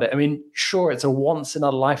get around it. I mean, sure, it's a once in a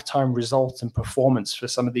lifetime result and performance for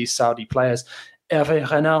some of these Saudi players. Hervé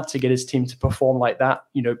Renard, to get his team to perform like that,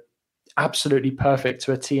 you know, absolutely perfect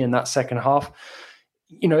to a T in that second half.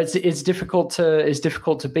 You know, it's difficult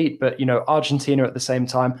to beat, but, you know, Argentina at the same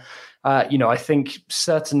time, you know, I think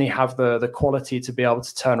certainly have the quality to be able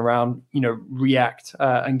to turn around, you know, react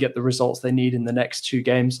and get the results they need in the next two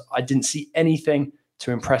games. I didn't see anything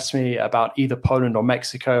to impress me about either Poland or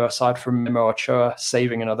Mexico, aside from Memo Ochoa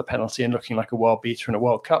saving another penalty and looking like a world beater in a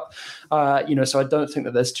World Cup. You know, so I don't think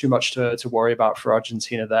that there's too much to worry about for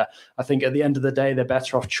Argentina there. I think at the end of the day, they're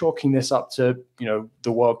better off chalking this up to, you know,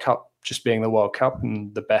 the World Cup just being the World Cup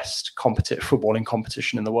and the best footballing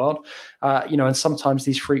competition in the world. You know, and sometimes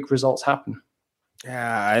these freak results happen.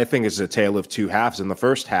 Yeah, I think it's a tale of two halves. In the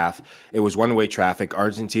first half, it was one-way traffic.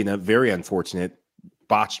 Argentina, very unfortunate,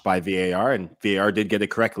 botched by VAR, and VAR did get it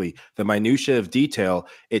correctly. The minutia of detail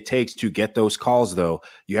it takes to get those calls, though,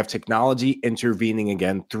 you have technology intervening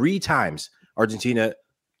again 3 times. Argentina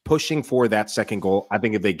pushing for that second goal. I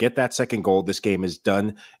think if they get that second goal, this game is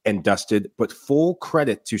done and dusted. But full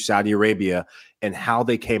credit to Saudi Arabia and how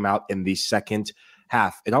they came out in the second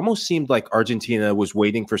half. It almost seemed like Argentina was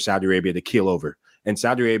waiting for Saudi Arabia to keel over. And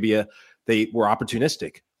Saudi Arabia, they were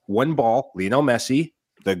opportunistic. One ball, Lionel Messi,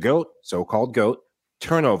 the GOAT, so-called GOAT,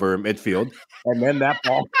 turnover in midfield, and then that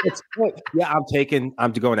ball.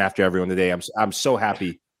 I'm going after everyone today. I'm so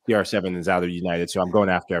happy CR7 is out of United, so I'm going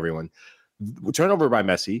after everyone. Turnover by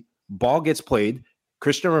Messi, ball gets played.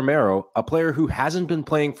 Christian Romero, a player who hasn't been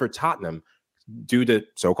playing for Tottenham due to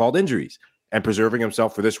so-called injuries and preserving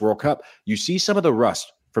himself for this World Cup. You see some of the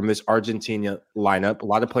rust from this Argentina lineup. A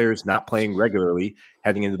lot of players not playing regularly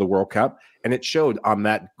heading into the World Cup, and it showed on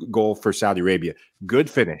that goal for Saudi Arabia. Good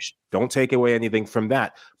finish. Don't take away anything from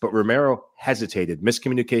that. But Romero hesitated.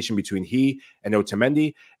 Miscommunication between he and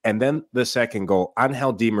Otamendi. And then the second goal,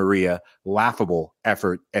 Angel Di Maria, laughable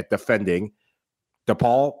effort at defending.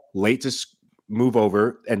 DePaul late to move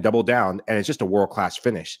over and double down, and it's just a world-class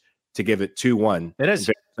finish. to give it 2-1. It is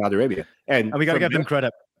Saudi Arabia, and we got to give them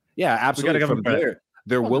credit. Yeah, absolutely. We got to give them credit.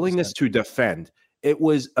 Their willingness to defend. It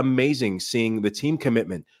was amazing seeing the team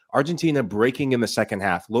commitment. Argentina breaking in the second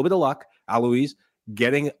half. A little bit of luck. Alois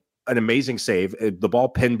getting an amazing save. The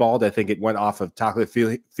ball pinballed. I think it went off of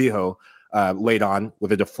Tagliafico late on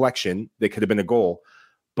with a deflection that could have been a goal.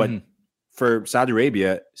 But for Saudi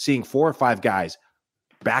Arabia, seeing 4 or 5 guys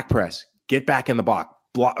back press, get back in the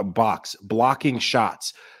box, blocking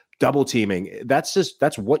shots, double teaming. That's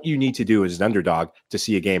what you need to do as an underdog to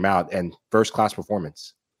see a game out, and first class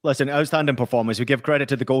performance. Listen, outstanding performance. We give credit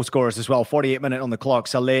to the goal scorers as well. 48 minutes on the clock.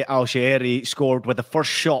 Saleh Al-Shairi scored with the first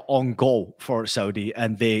shot on goal for Saudi,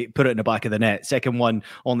 and they put it in the back of the net. Second one,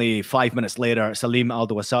 only 5 minutes later, Salim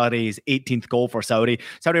Al-Dawsari's 18th goal for Saudi.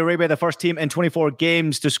 Saudi Arabia, the first team in 24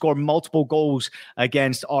 games to score multiple goals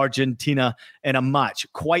against Argentina in a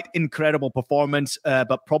match. Quite incredible performance,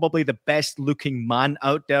 but probably the best looking man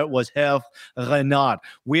out there was Hervé Renard.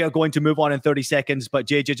 We are going to move on in 30 seconds, but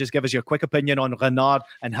JJ, just give us your quick opinion on Renard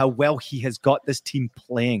and how well he has got this team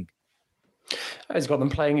playing. He's got them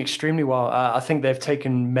playing extremely well. I think they've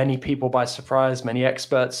taken many people by surprise, many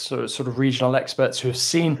experts, sort of regional experts who have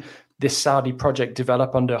seen this Saudi project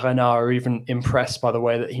develop under Renard are even impressed by the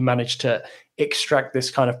way that he managed to extract this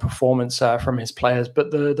kind of performance from his players.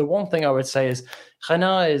 But the one thing I would say is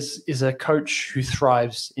Renard is a coach who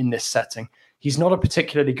thrives in this setting. He's not a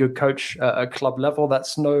particularly good coach at club level.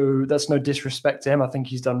 That's no disrespect to him. I think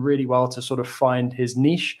he's done really well to sort of find his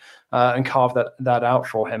niche and carve that out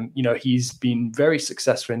for him. You know, he's been very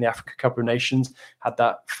successful in the Africa Cup of Nations, had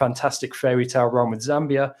that fantastic fairy tale run with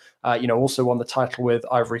Zambia, also won the title with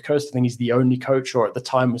Ivory Coast. I think he's the only coach, or at the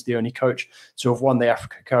time was the only coach, to have won the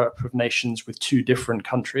Africa Cup of Nations with 2 different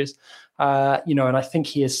countries. And I think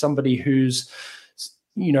he is somebody whose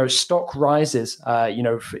stock rises,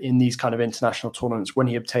 in these kind of international tournaments when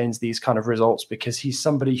he obtains these kind of results, because he's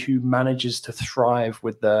somebody who manages to thrive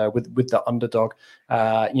with the underdog.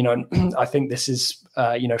 And I think this is,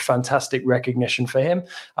 fantastic recognition for him.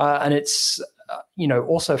 And it's,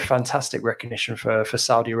 also fantastic recognition for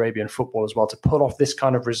Saudi Arabian football as well, to pull off this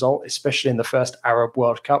kind of result, especially in the first Arab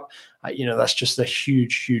World Cup. That's just a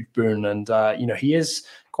huge, huge boon. And, he is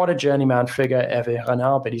quite a journeyman figure, Hervé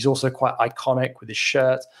Renard, but he's also quite iconic with his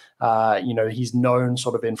shirt. He's known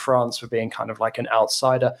sort of in France for being kind of like an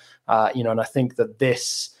outsider, and I think that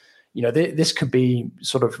this could be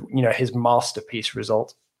sort of, his masterpiece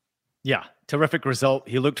result. Yeah, terrific result.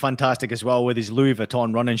 He looked fantastic as well with his Louis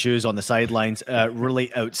Vuitton running shoes on the sidelines.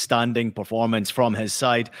 Really outstanding performance from his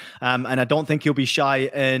side. And I don't think he'll be shy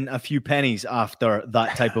in a few pennies after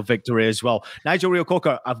that type of victory as well. Nigel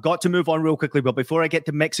Reo-Coker, I've got to move on real quickly, but before I get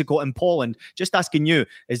to Mexico and Poland, just asking you,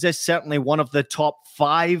 is this certainly one of the top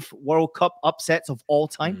 5 World Cup upsets of all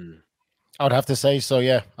time? I would have to say so,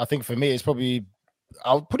 yeah. I think for me, it's probably,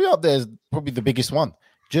 I'll put it up there as probably the biggest one,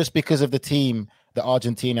 just because of the team that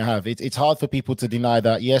Argentina have. It's hard for people to deny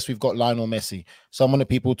that. Yes, we've got Lionel Messi. Someone that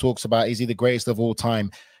people talks about, is he the greatest of all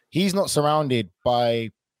time? He's not surrounded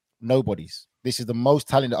by nobodies. This is the most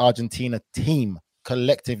talented Argentina team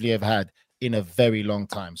collectively have had in a very long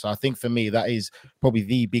time. So I think for me, that is probably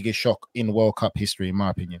the biggest shock in World Cup history, in my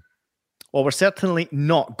opinion. Well, we're certainly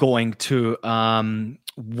not going to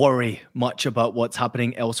worry much about what's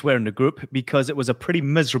happening elsewhere in the group, because it was a pretty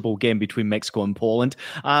miserable game between Mexico and Poland.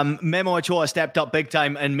 Memo Ochoa stepped up big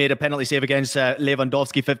time and made a penalty save against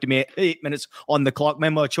Lewandowski, 58 minutes on the clock.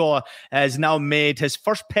 Memo Ochoa has now made his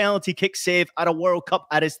first penalty kick save at a World Cup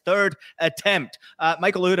at his 3rd attempt.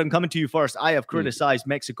 Michael Hood, I'm coming to you first. I have criticized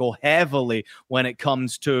Mexico heavily when it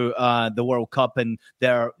comes to the World Cup and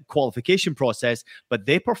their qualification process, but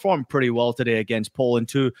they performed pretty well today against Poland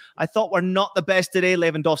too. I thought we're not the best today.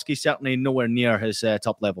 Lewandowski certainly nowhere near his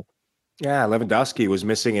top level. Yeah, Lewandowski was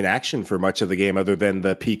missing in action for much of the game, other than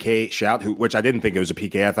the PK shout, which I didn't think it was a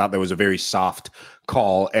PK. I thought that was a very soft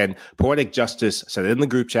call. And Poetic Justice said it in the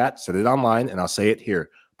group chat, said it online, and I'll say it here.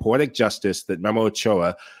 Poetic Justice that Memo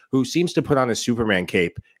Ochoa, who seems to put on his Superman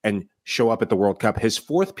cape and show up at the World Cup, his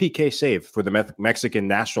 4th PK save for the Mexican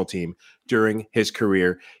national team during his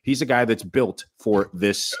career. He's a guy that's built for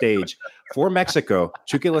this stage. For Mexico,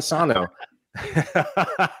 Chucky Lozano.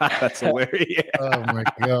 That's hilarious. Oh my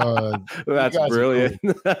God. That's brilliant.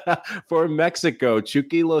 For Mexico,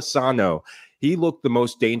 Chucky Lozano, he looked the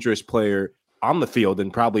most dangerous player on the field,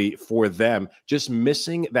 and probably for them, just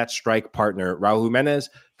missing that strike partner. Raul Jimenez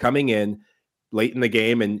coming in late in the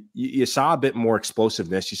game, and you saw a bit more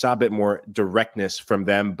explosiveness. You saw a bit more directness from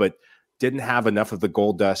them, but didn't have enough of the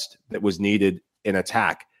goal dust that was needed in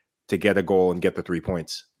attack to get a goal and get the 3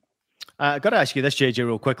 points. I got to ask you this, JJ,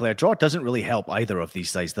 real quickly. A draw doesn't really help either of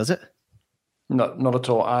these sides, does it? Not at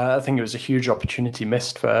all. I think it was a huge opportunity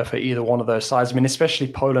missed for either one of those sides. I mean, especially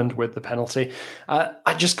Poland with the penalty.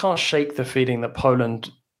 I just can't shake the feeling that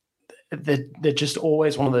Poland, they're just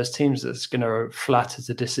always one of those teams that's going to flatter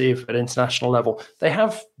to deceive at international level. They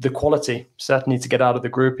have the quality, certainly, to get out of the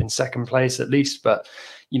group in second place at least. But,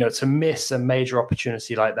 to miss a major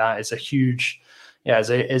opportunity like that is a huge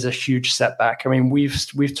setback. I mean,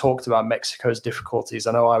 we've talked about Mexico's difficulties.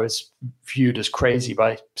 I know I was viewed as crazy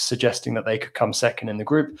by suggesting that they could come second in the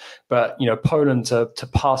group, but Poland to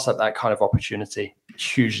pass up that kind of opportunity,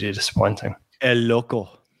 hugely disappointing. El loco.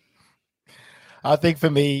 I think for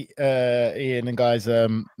me, Ian and guys,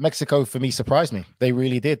 Mexico for me surprised me. They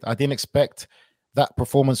really did. I didn't expect that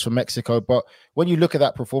performance from Mexico, but when you look at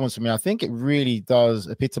that performance for me, I think it really does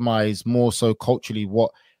epitomize more so culturally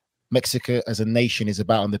what Mexico as a nation is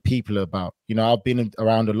about and the people are about. I've been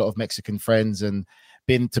around a lot of Mexican friends and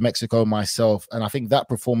been to Mexico myself, and I think that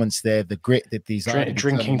performance there, the grit, the desire,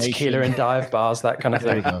 drinking tequila in dive bars, that kind of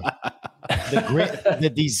thing. There we go. The grit, the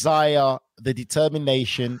desire, the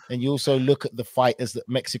determination, and you also look at the fighters that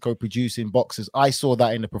Mexico produce in boxers. I saw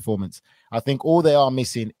that in the performance. I think all they are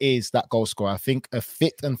missing is that goal scorer. I think a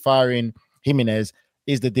fit and firing Jimenez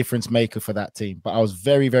is the difference maker for that team. But I was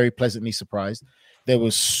very, very pleasantly surprised. They were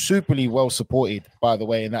superly well supported, by the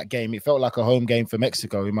way, in that game. It felt like a home game for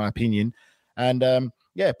Mexico, in my opinion. And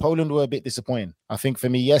Poland were a bit disappointing. I think for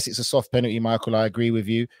me, yes, it's a soft penalty, Michael. I agree with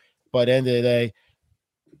you. But at the end of the day,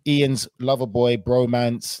 Ian's lover boy,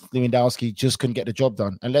 bromance, Lewandowski just couldn't get the job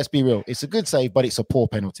done. And let's be real, it's a good save, but it's a poor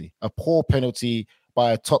penalty. A poor penalty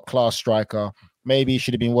by a top-class striker. Maybe he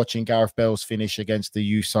should have been watching Gareth Bale's finish against the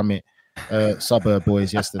U Summit suburb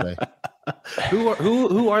boys yesterday.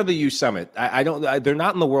 Who are the U Summit? I don't. They're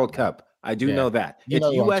not in the World Cup. I do know that. It's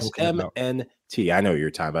USMNT. I know you're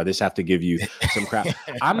talking about. I just have to give you some crap.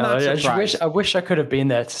 I'm not surprised. I wish I could have been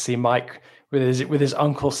there to see Mike with his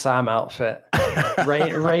Uncle Sam outfit,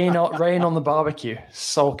 rain on the barbecue,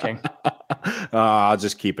 sulking. I'll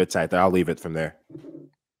just keep it tight there. I'll leave it from there.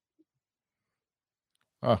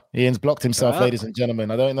 Oh, Ian's blocked himself, ladies and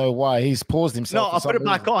gentlemen. I don't know why. He's paused himself. No, I'll put it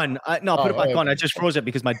back on. Put it back on. I just froze it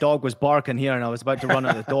because my dog was barking here and I was about to run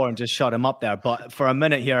out the door and just shut him up there. But for a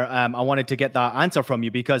minute here, I wanted to get that answer from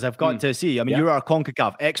you because I've got to see. I mean, you're our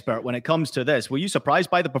CONCACAF expert when it comes to this. Were you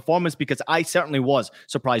surprised by the performance? Because I certainly was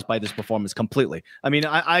surprised by this performance completely. I mean,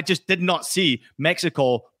 I just did not see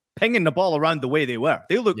Mexico pinging the ball around the way they were.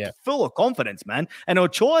 They looked full of confidence, man. And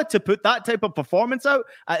Ochoa, to put that type of performance out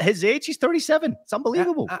at his age, he's 37. It's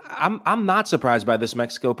unbelievable. I'm not surprised by this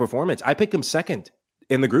Mexico performance. I picked him second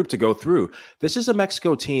in the group to go through. This is a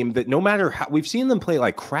Mexico team that no matter how, we've seen them play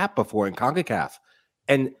like crap before in CONCACAF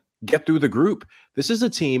and get through the group. This is a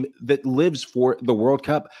team that lives for the World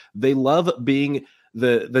Cup. They love being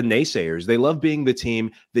the naysayers. They love being the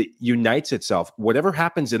team that unites itself. Whatever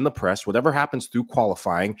happens in the press, whatever happens through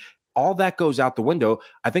qualifying, all that goes out the window.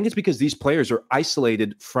 I think it's because these players are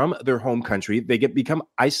isolated from their home country. They become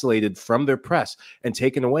isolated from their press and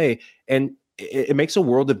taken away. And it makes a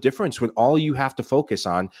world of difference when all you have to focus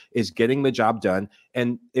on is getting the job done.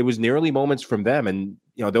 And it was nearly moments from them. And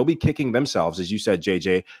they'll be kicking themselves, as you said,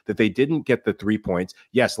 JJ, that they didn't get the 3 points.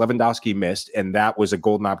 Yes, Lewandowski missed, and that was a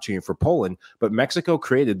golden opportunity for Poland, but Mexico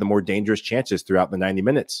created the more dangerous chances throughout the 90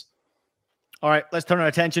 minutes. All right, let's turn our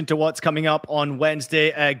attention to what's coming up on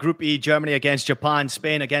Wednesday. Group E, Germany against Japan,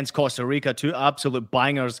 Spain against Costa Rica, two absolute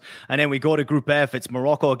bangers. And then we go to Group F. It's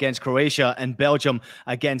Morocco against Croatia and Belgium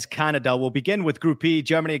against Canada. We'll begin with Group E,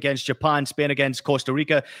 Germany against Japan, Spain against Costa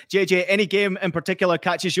Rica. JJ, any game in particular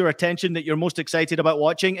catches your attention that you're most excited about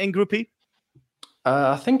watching in Group E?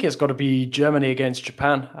 I think it's got to be Germany against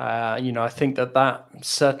Japan. I think that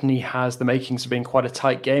certainly has the makings of being quite a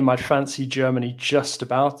tight game. I'd fancy Germany just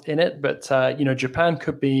about in it, but Japan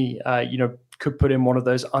could be, could put in one of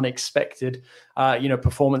those unexpected,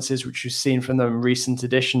 performances which you've seen from them in recent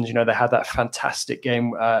editions. They had that fantastic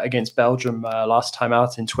game against Belgium last time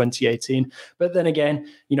out in 2018. But then again,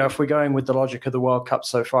 if we're going with the logic of the World Cup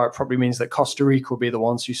so far, it probably means that Costa Rica will be the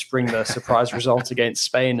ones who spring the surprise result against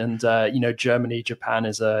Spain, and Germany, Japan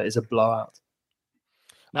is a blowout.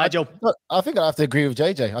 Nigel, I think I have to agree with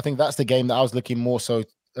JJ. I think that's the game that I was looking more so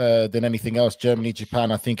than anything else. Germany,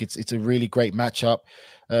 Japan. I think it's a really great matchup.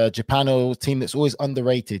 Japan are a team that's always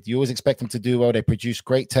underrated. You always expect them to do well. They produce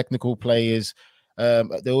great technical players.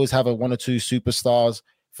 They always have one or two superstars,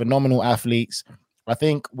 phenomenal athletes. I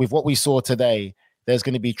think with what we saw today, there's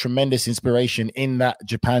going to be tremendous inspiration in that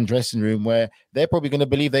Japan dressing room where they're probably going to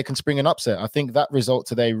believe they can spring an upset. I think that result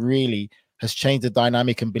today really has changed the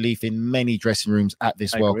dynamic and belief in many dressing rooms at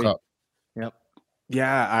this World Cup. Yep.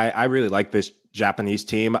 Yeah, I really like this Japanese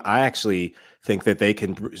team, I actually think that they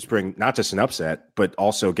can bring not just an upset, but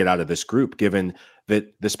also get out of this group, given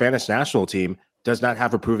that the Spanish national team does not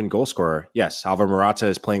have a proven goal scorer. Yes, Alvaro Morata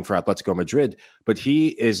is playing for Atletico Madrid, but he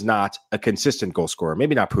is not a consistent goal scorer.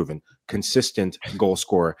 Maybe not proven, consistent goal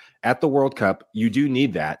scorer. At the World Cup, you do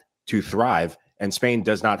need that to thrive, and Spain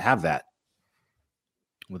does not have that.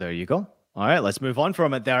 Well, there you go. All right, let's move on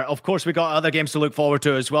from it there. Of course, we got other games to look forward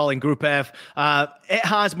to as well in Group F. It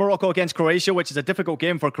has Morocco against Croatia, which is a difficult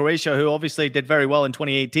game for Croatia, who obviously did very well in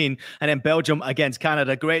 2018. And then Belgium against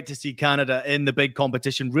Canada. Great to see Canada in the big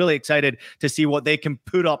competition. Really excited to see what they can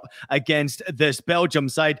put up against this Belgium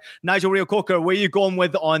side. Nigel Reo-Coker, where are you going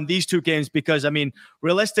with on these two games? Because, I mean,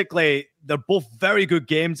 realistically, they're both very good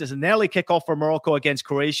games. It's an early kickoff for Morocco against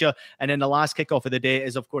Croatia. And then the last kickoff of the day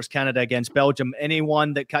is, of course, Canada against Belgium.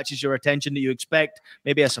 Anyone that catches your attention that you expect,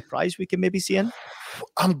 maybe a surprise we can maybe see in?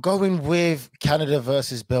 I'm going with Canada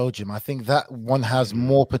versus Belgium. I think that one has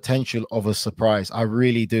more potential of a surprise. I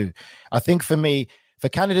really do. I think for me, for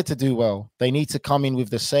Canada to do well, they need to come in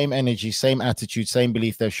with the same energy, same attitude, same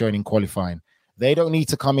belief they've shown in qualifying. They don't need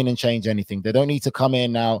to come in and change anything. They don't need to come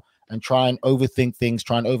in now and try and overthink things,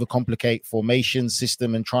 try and overcomplicate formation,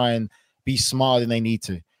 system, and try and be smarter than they need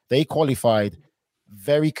to. They qualified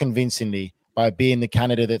very convincingly by being the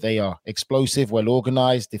Canada that they are. Explosive,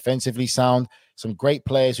 well-organized, defensively sound, some great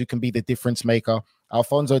players who can be the difference maker.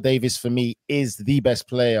 Alphonso Davies, for me, is the best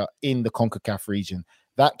player in the CONCACAF region.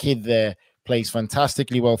 That kid there plays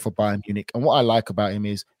fantastically well for Bayern Munich. And what I like about him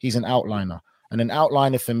is he's an outliner. And an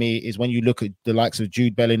outliner for me is when you look at the likes of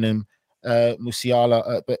Jude Bellingham,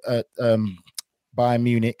 Musiala at Bayern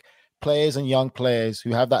Munich, players and young players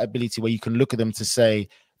who have that ability where you can look at them to say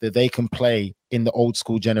that they can play in the old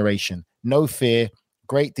school generation. No fear,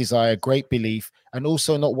 great desire, great belief, and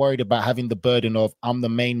also not worried about having the burden of I'm the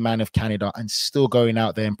main man of Canada and still going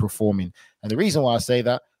out there and performing. And the reason why I say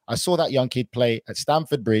that, I saw that young kid play at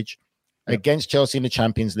Stamford Bridge against Chelsea in the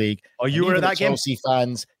Champions League. Oh, you were at that game? Chelsea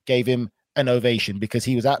fans gave him an ovation because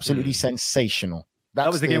he was absolutely sensational. That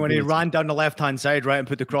was the game when he ran down the left-hand side, right, and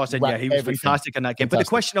put the cross in. Yeah, he was fantastic in that game. Fantastic. But the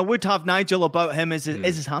question I would have, Nigel, about him is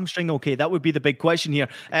his hamstring okay? That would be the big question here.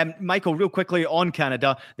 Michael, real quickly on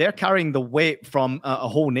Canada, they're carrying the weight from a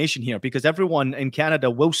whole nation here because everyone in Canada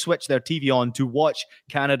will switch their TV on to watch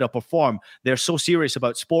Canada perform. They're so serious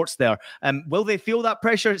about sports there. Will they feel that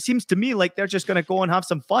pressure? It seems to me like they're just going to go and have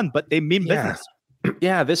some fun, but they mean business.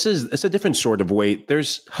 Yeah, it's a different sort of weight.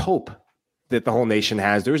 There's hope that the whole nation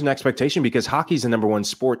has. There's an expectation because hockey's the number one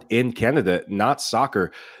sport in Canada, not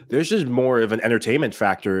soccer. There's just more of an entertainment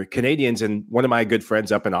factor. Canadians, and one of my good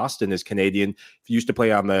friends up in Austin is Canadian. He used to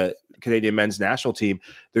play on the Canadian men's national team.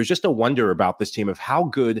 There's just a wonder about this team of how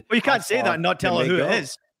good. Well, you can't say that and not tell who it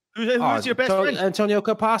is. Who's your best friend? Antonio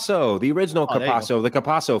Capasso, the original Capasso, the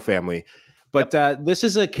Capasso family. But this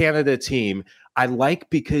is a Canada team I like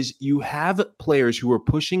because you have players who are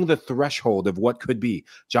pushing the threshold of what could be.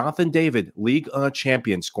 Jonathan David, Ligue 1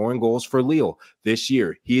 champion, scoring goals for Lille this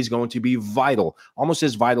year. He is going to be vital, almost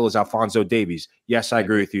as vital as Alphonso Davies. Yes, I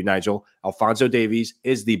agree with you, Nigel. Alphonso Davies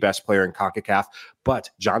is the best player in CONCACAF, but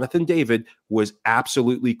Jonathan David was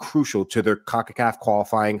absolutely crucial to their CONCACAF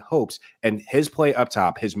qualifying hopes. And his play up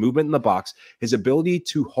top, his movement in the box, his ability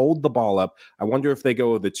to hold the ball up. I wonder if they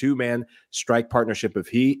go with the two-man strike partnership of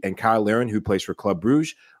he and Kyle Larin, who plays for Club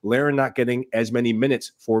Brugge. Larin not getting as many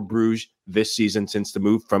minutes for Bruges this season since the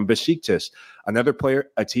move from Besiktas. Another player,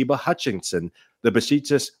 Atiba Hutchinson, the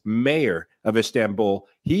Besiktas mayor of Istanbul,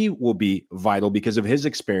 he will be vital because of his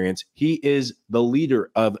experience. He is the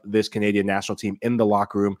leader of this Canadian national team in the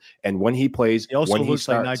locker room. And when he plays, he also looks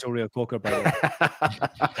like Nigel Reo-Coker, by the way.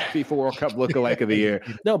 FIFA World Cup lookalike of the year.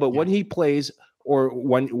 No, but when he plays, or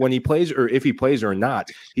when he plays, or if he plays or not,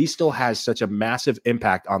 he still has such a massive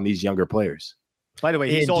impact on these younger players. By the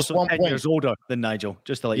way, he's also 10 years older than Nigel,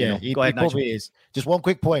 just to let you know. Go ahead, Nigel. Is. Just one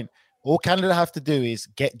quick point. All Canada have to do is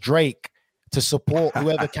get Drake to support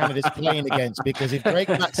whoever Canada's playing against, because if Drake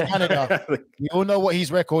backs Canada, we all know what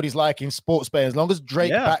his record is like in sports betting. As long as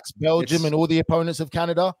Drake backs Belgium and all the opponents of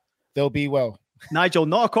Canada, they'll be well. Nigel,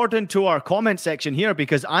 not according to our comment section here,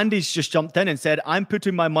 because Andy's just jumped in and said, I'm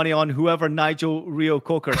putting my money on whoever Nigel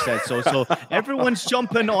Reo-Coker said so. So everyone's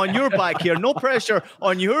jumping on your back here. No pressure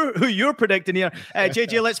on who you're predicting here.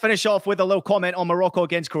 JJ, let's finish off with a little comment on Morocco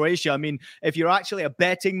against Croatia. I mean, if you're actually a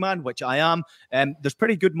betting man, which I am, there's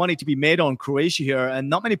pretty good money to be made on Croatia here, and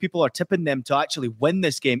not many people are tipping them to actually win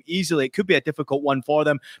this game easily. It could be a difficult one for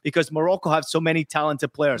them because Morocco have so many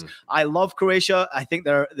talented players. I love Croatia. I think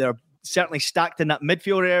they're certainly stacked in that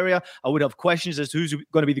midfield area. I would have questions as to who's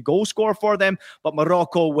going to be the goal scorer for them. But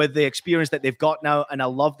Morocco, with the experience that they've got now, and I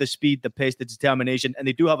love the speed, the pace, the determination, and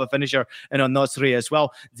they do have a finisher in Al-Nasri as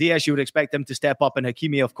well. Ziyech, you would expect him to step up, and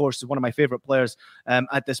Hakimi, of course, is one of my favorite players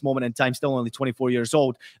at this moment in time, still only 24 years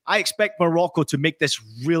old. I expect Morocco to make this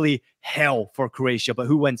really hell for Croatia, but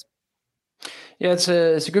who wins? Yeah, it's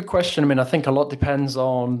a good question. I mean, I think a lot depends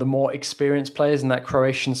on the more experienced players in that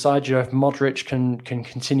Croatian side. You know, if Modric can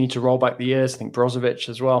continue to roll back the years, I think Brozovic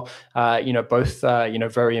as well. Both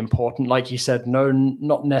very important. Like you said,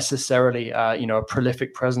 not necessarily a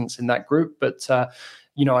prolific presence in that group, but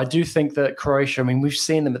I do think that Croatia, I mean, we've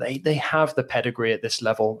seen them, they have the pedigree at this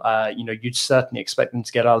level. You'd certainly expect them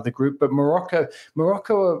to get out of the group, but Morocco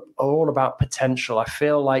are all about potential. I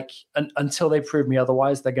feel like until they prove me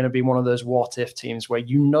otherwise, they're going to be one of those what-if teams where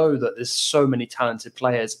that there's so many talented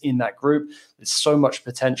players in that group. There's so much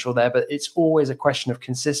potential there, but it's always a question of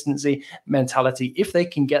consistency, mentality. If they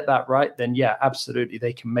can get that right, then yeah, absolutely,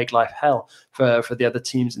 they can make life hell for the other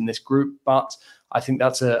teams in this group. But I think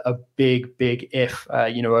that's a big if,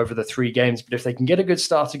 over the 3 games. But if they can get a good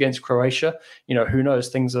start against Croatia, who knows?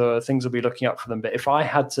 Things will be looking up for them. But if I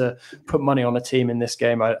had to put money on a team in this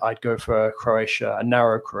game, I'd go for Croatia, a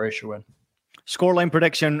narrow Croatia win. Scoreline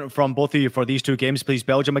prediction from both of you for these 2 games, please.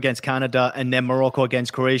 Belgium against Canada and then Morocco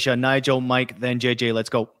against Croatia. Nigel, Mike, then JJ. Let's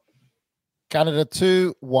go. Canada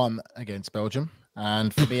 2-1 against Belgium.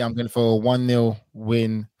 And for me, I'm going for a 1-0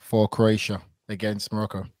 win for Croatia against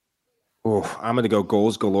Morocco. Oh, I'm going to go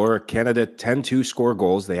goals galore. Canada tend to score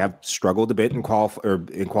goals. They have struggled a bit in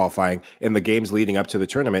qualifying in the games leading up to the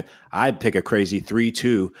tournament. I'd pick a crazy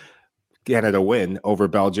 3-2 Canada win over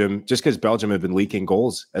Belgium, just because Belgium have been leaking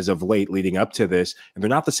goals as of late leading up to this, and they're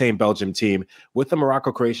not the same Belgium team. With the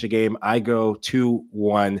Morocco-Croatia game, I go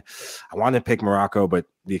 2-1. I want to pick Morocco, but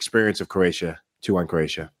the experience of Croatia, 2-1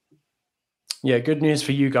 Croatia. Yeah, good news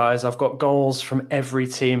for you guys. I've got goals from every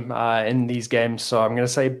team in these games. So I'm going to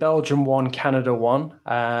say Belgium 1, Canada 1,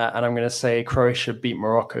 and I'm going to say Croatia beat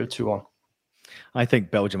Morocco 2-1. I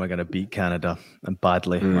think Belgium are going to beat Canada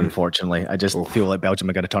badly, unfortunately. I just feel like Belgium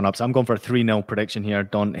are going to turn up. So I'm going for a 3-0 prediction here.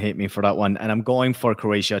 Don't hate me for that one. And I'm going for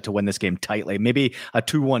Croatia to win this game tightly. Maybe a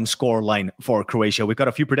 2-1 score line for Croatia. We've got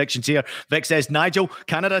a few predictions here. Vic says, Nigel,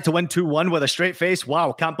 Canada to win 2-1 with a straight face.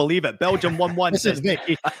 Wow, can't believe it. Belgium 1-1. This is Vic.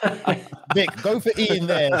 Vic, go for Ian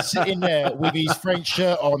there, sitting there with his French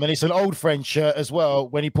shirt on. And it's an old French shirt as well.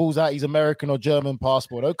 When he pulls out his American or German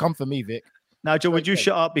passport. Don't come for me, Vic. Now, Joe, would you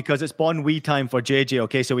shut up because it's Bon Wee time for JJ,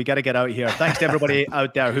 okay? So we got to get out here. Thanks to everybody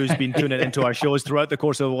out there who's been tuning into our shows throughout the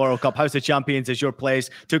course of the World Cup. House of Champions is your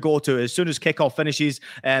place to go to as soon as kickoff finishes,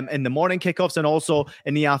 in the morning kickoffs and also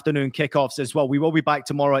in the afternoon kickoffs as well. We will be back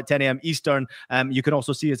tomorrow at 10 a.m. Eastern. You can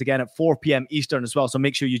also see us again at 4 p.m. Eastern as well. So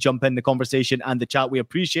make sure you jump in the conversation and the chat. We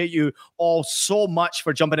appreciate you all so much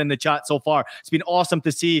for jumping in the chat so far. It's been awesome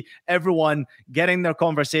to see everyone getting their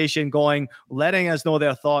conversation going, letting us know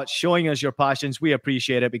their thoughts, showing us your passions. We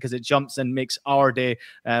appreciate it because it jumps and makes our day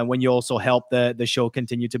when you also help the show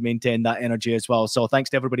continue to maintain that energy as well. So thanks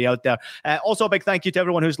to everybody out there. Also, a big thank you to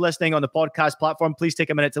everyone who's listening on the podcast platform. Please take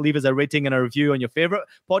a minute to leave us a rating and a review on your favorite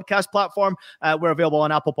podcast platform. We're available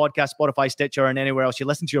on Apple Podcasts, Spotify, Stitcher, and anywhere else you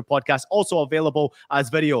listen to your podcast. Also available as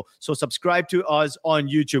video. So subscribe to us on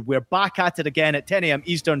YouTube. We're back at it again at 10 a.m.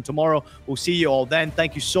 Eastern tomorrow. We'll see you all then.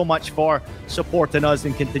 Thank you so much for supporting us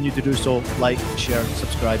and continue to do so. Like, share,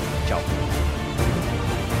 subscribe. Ciao.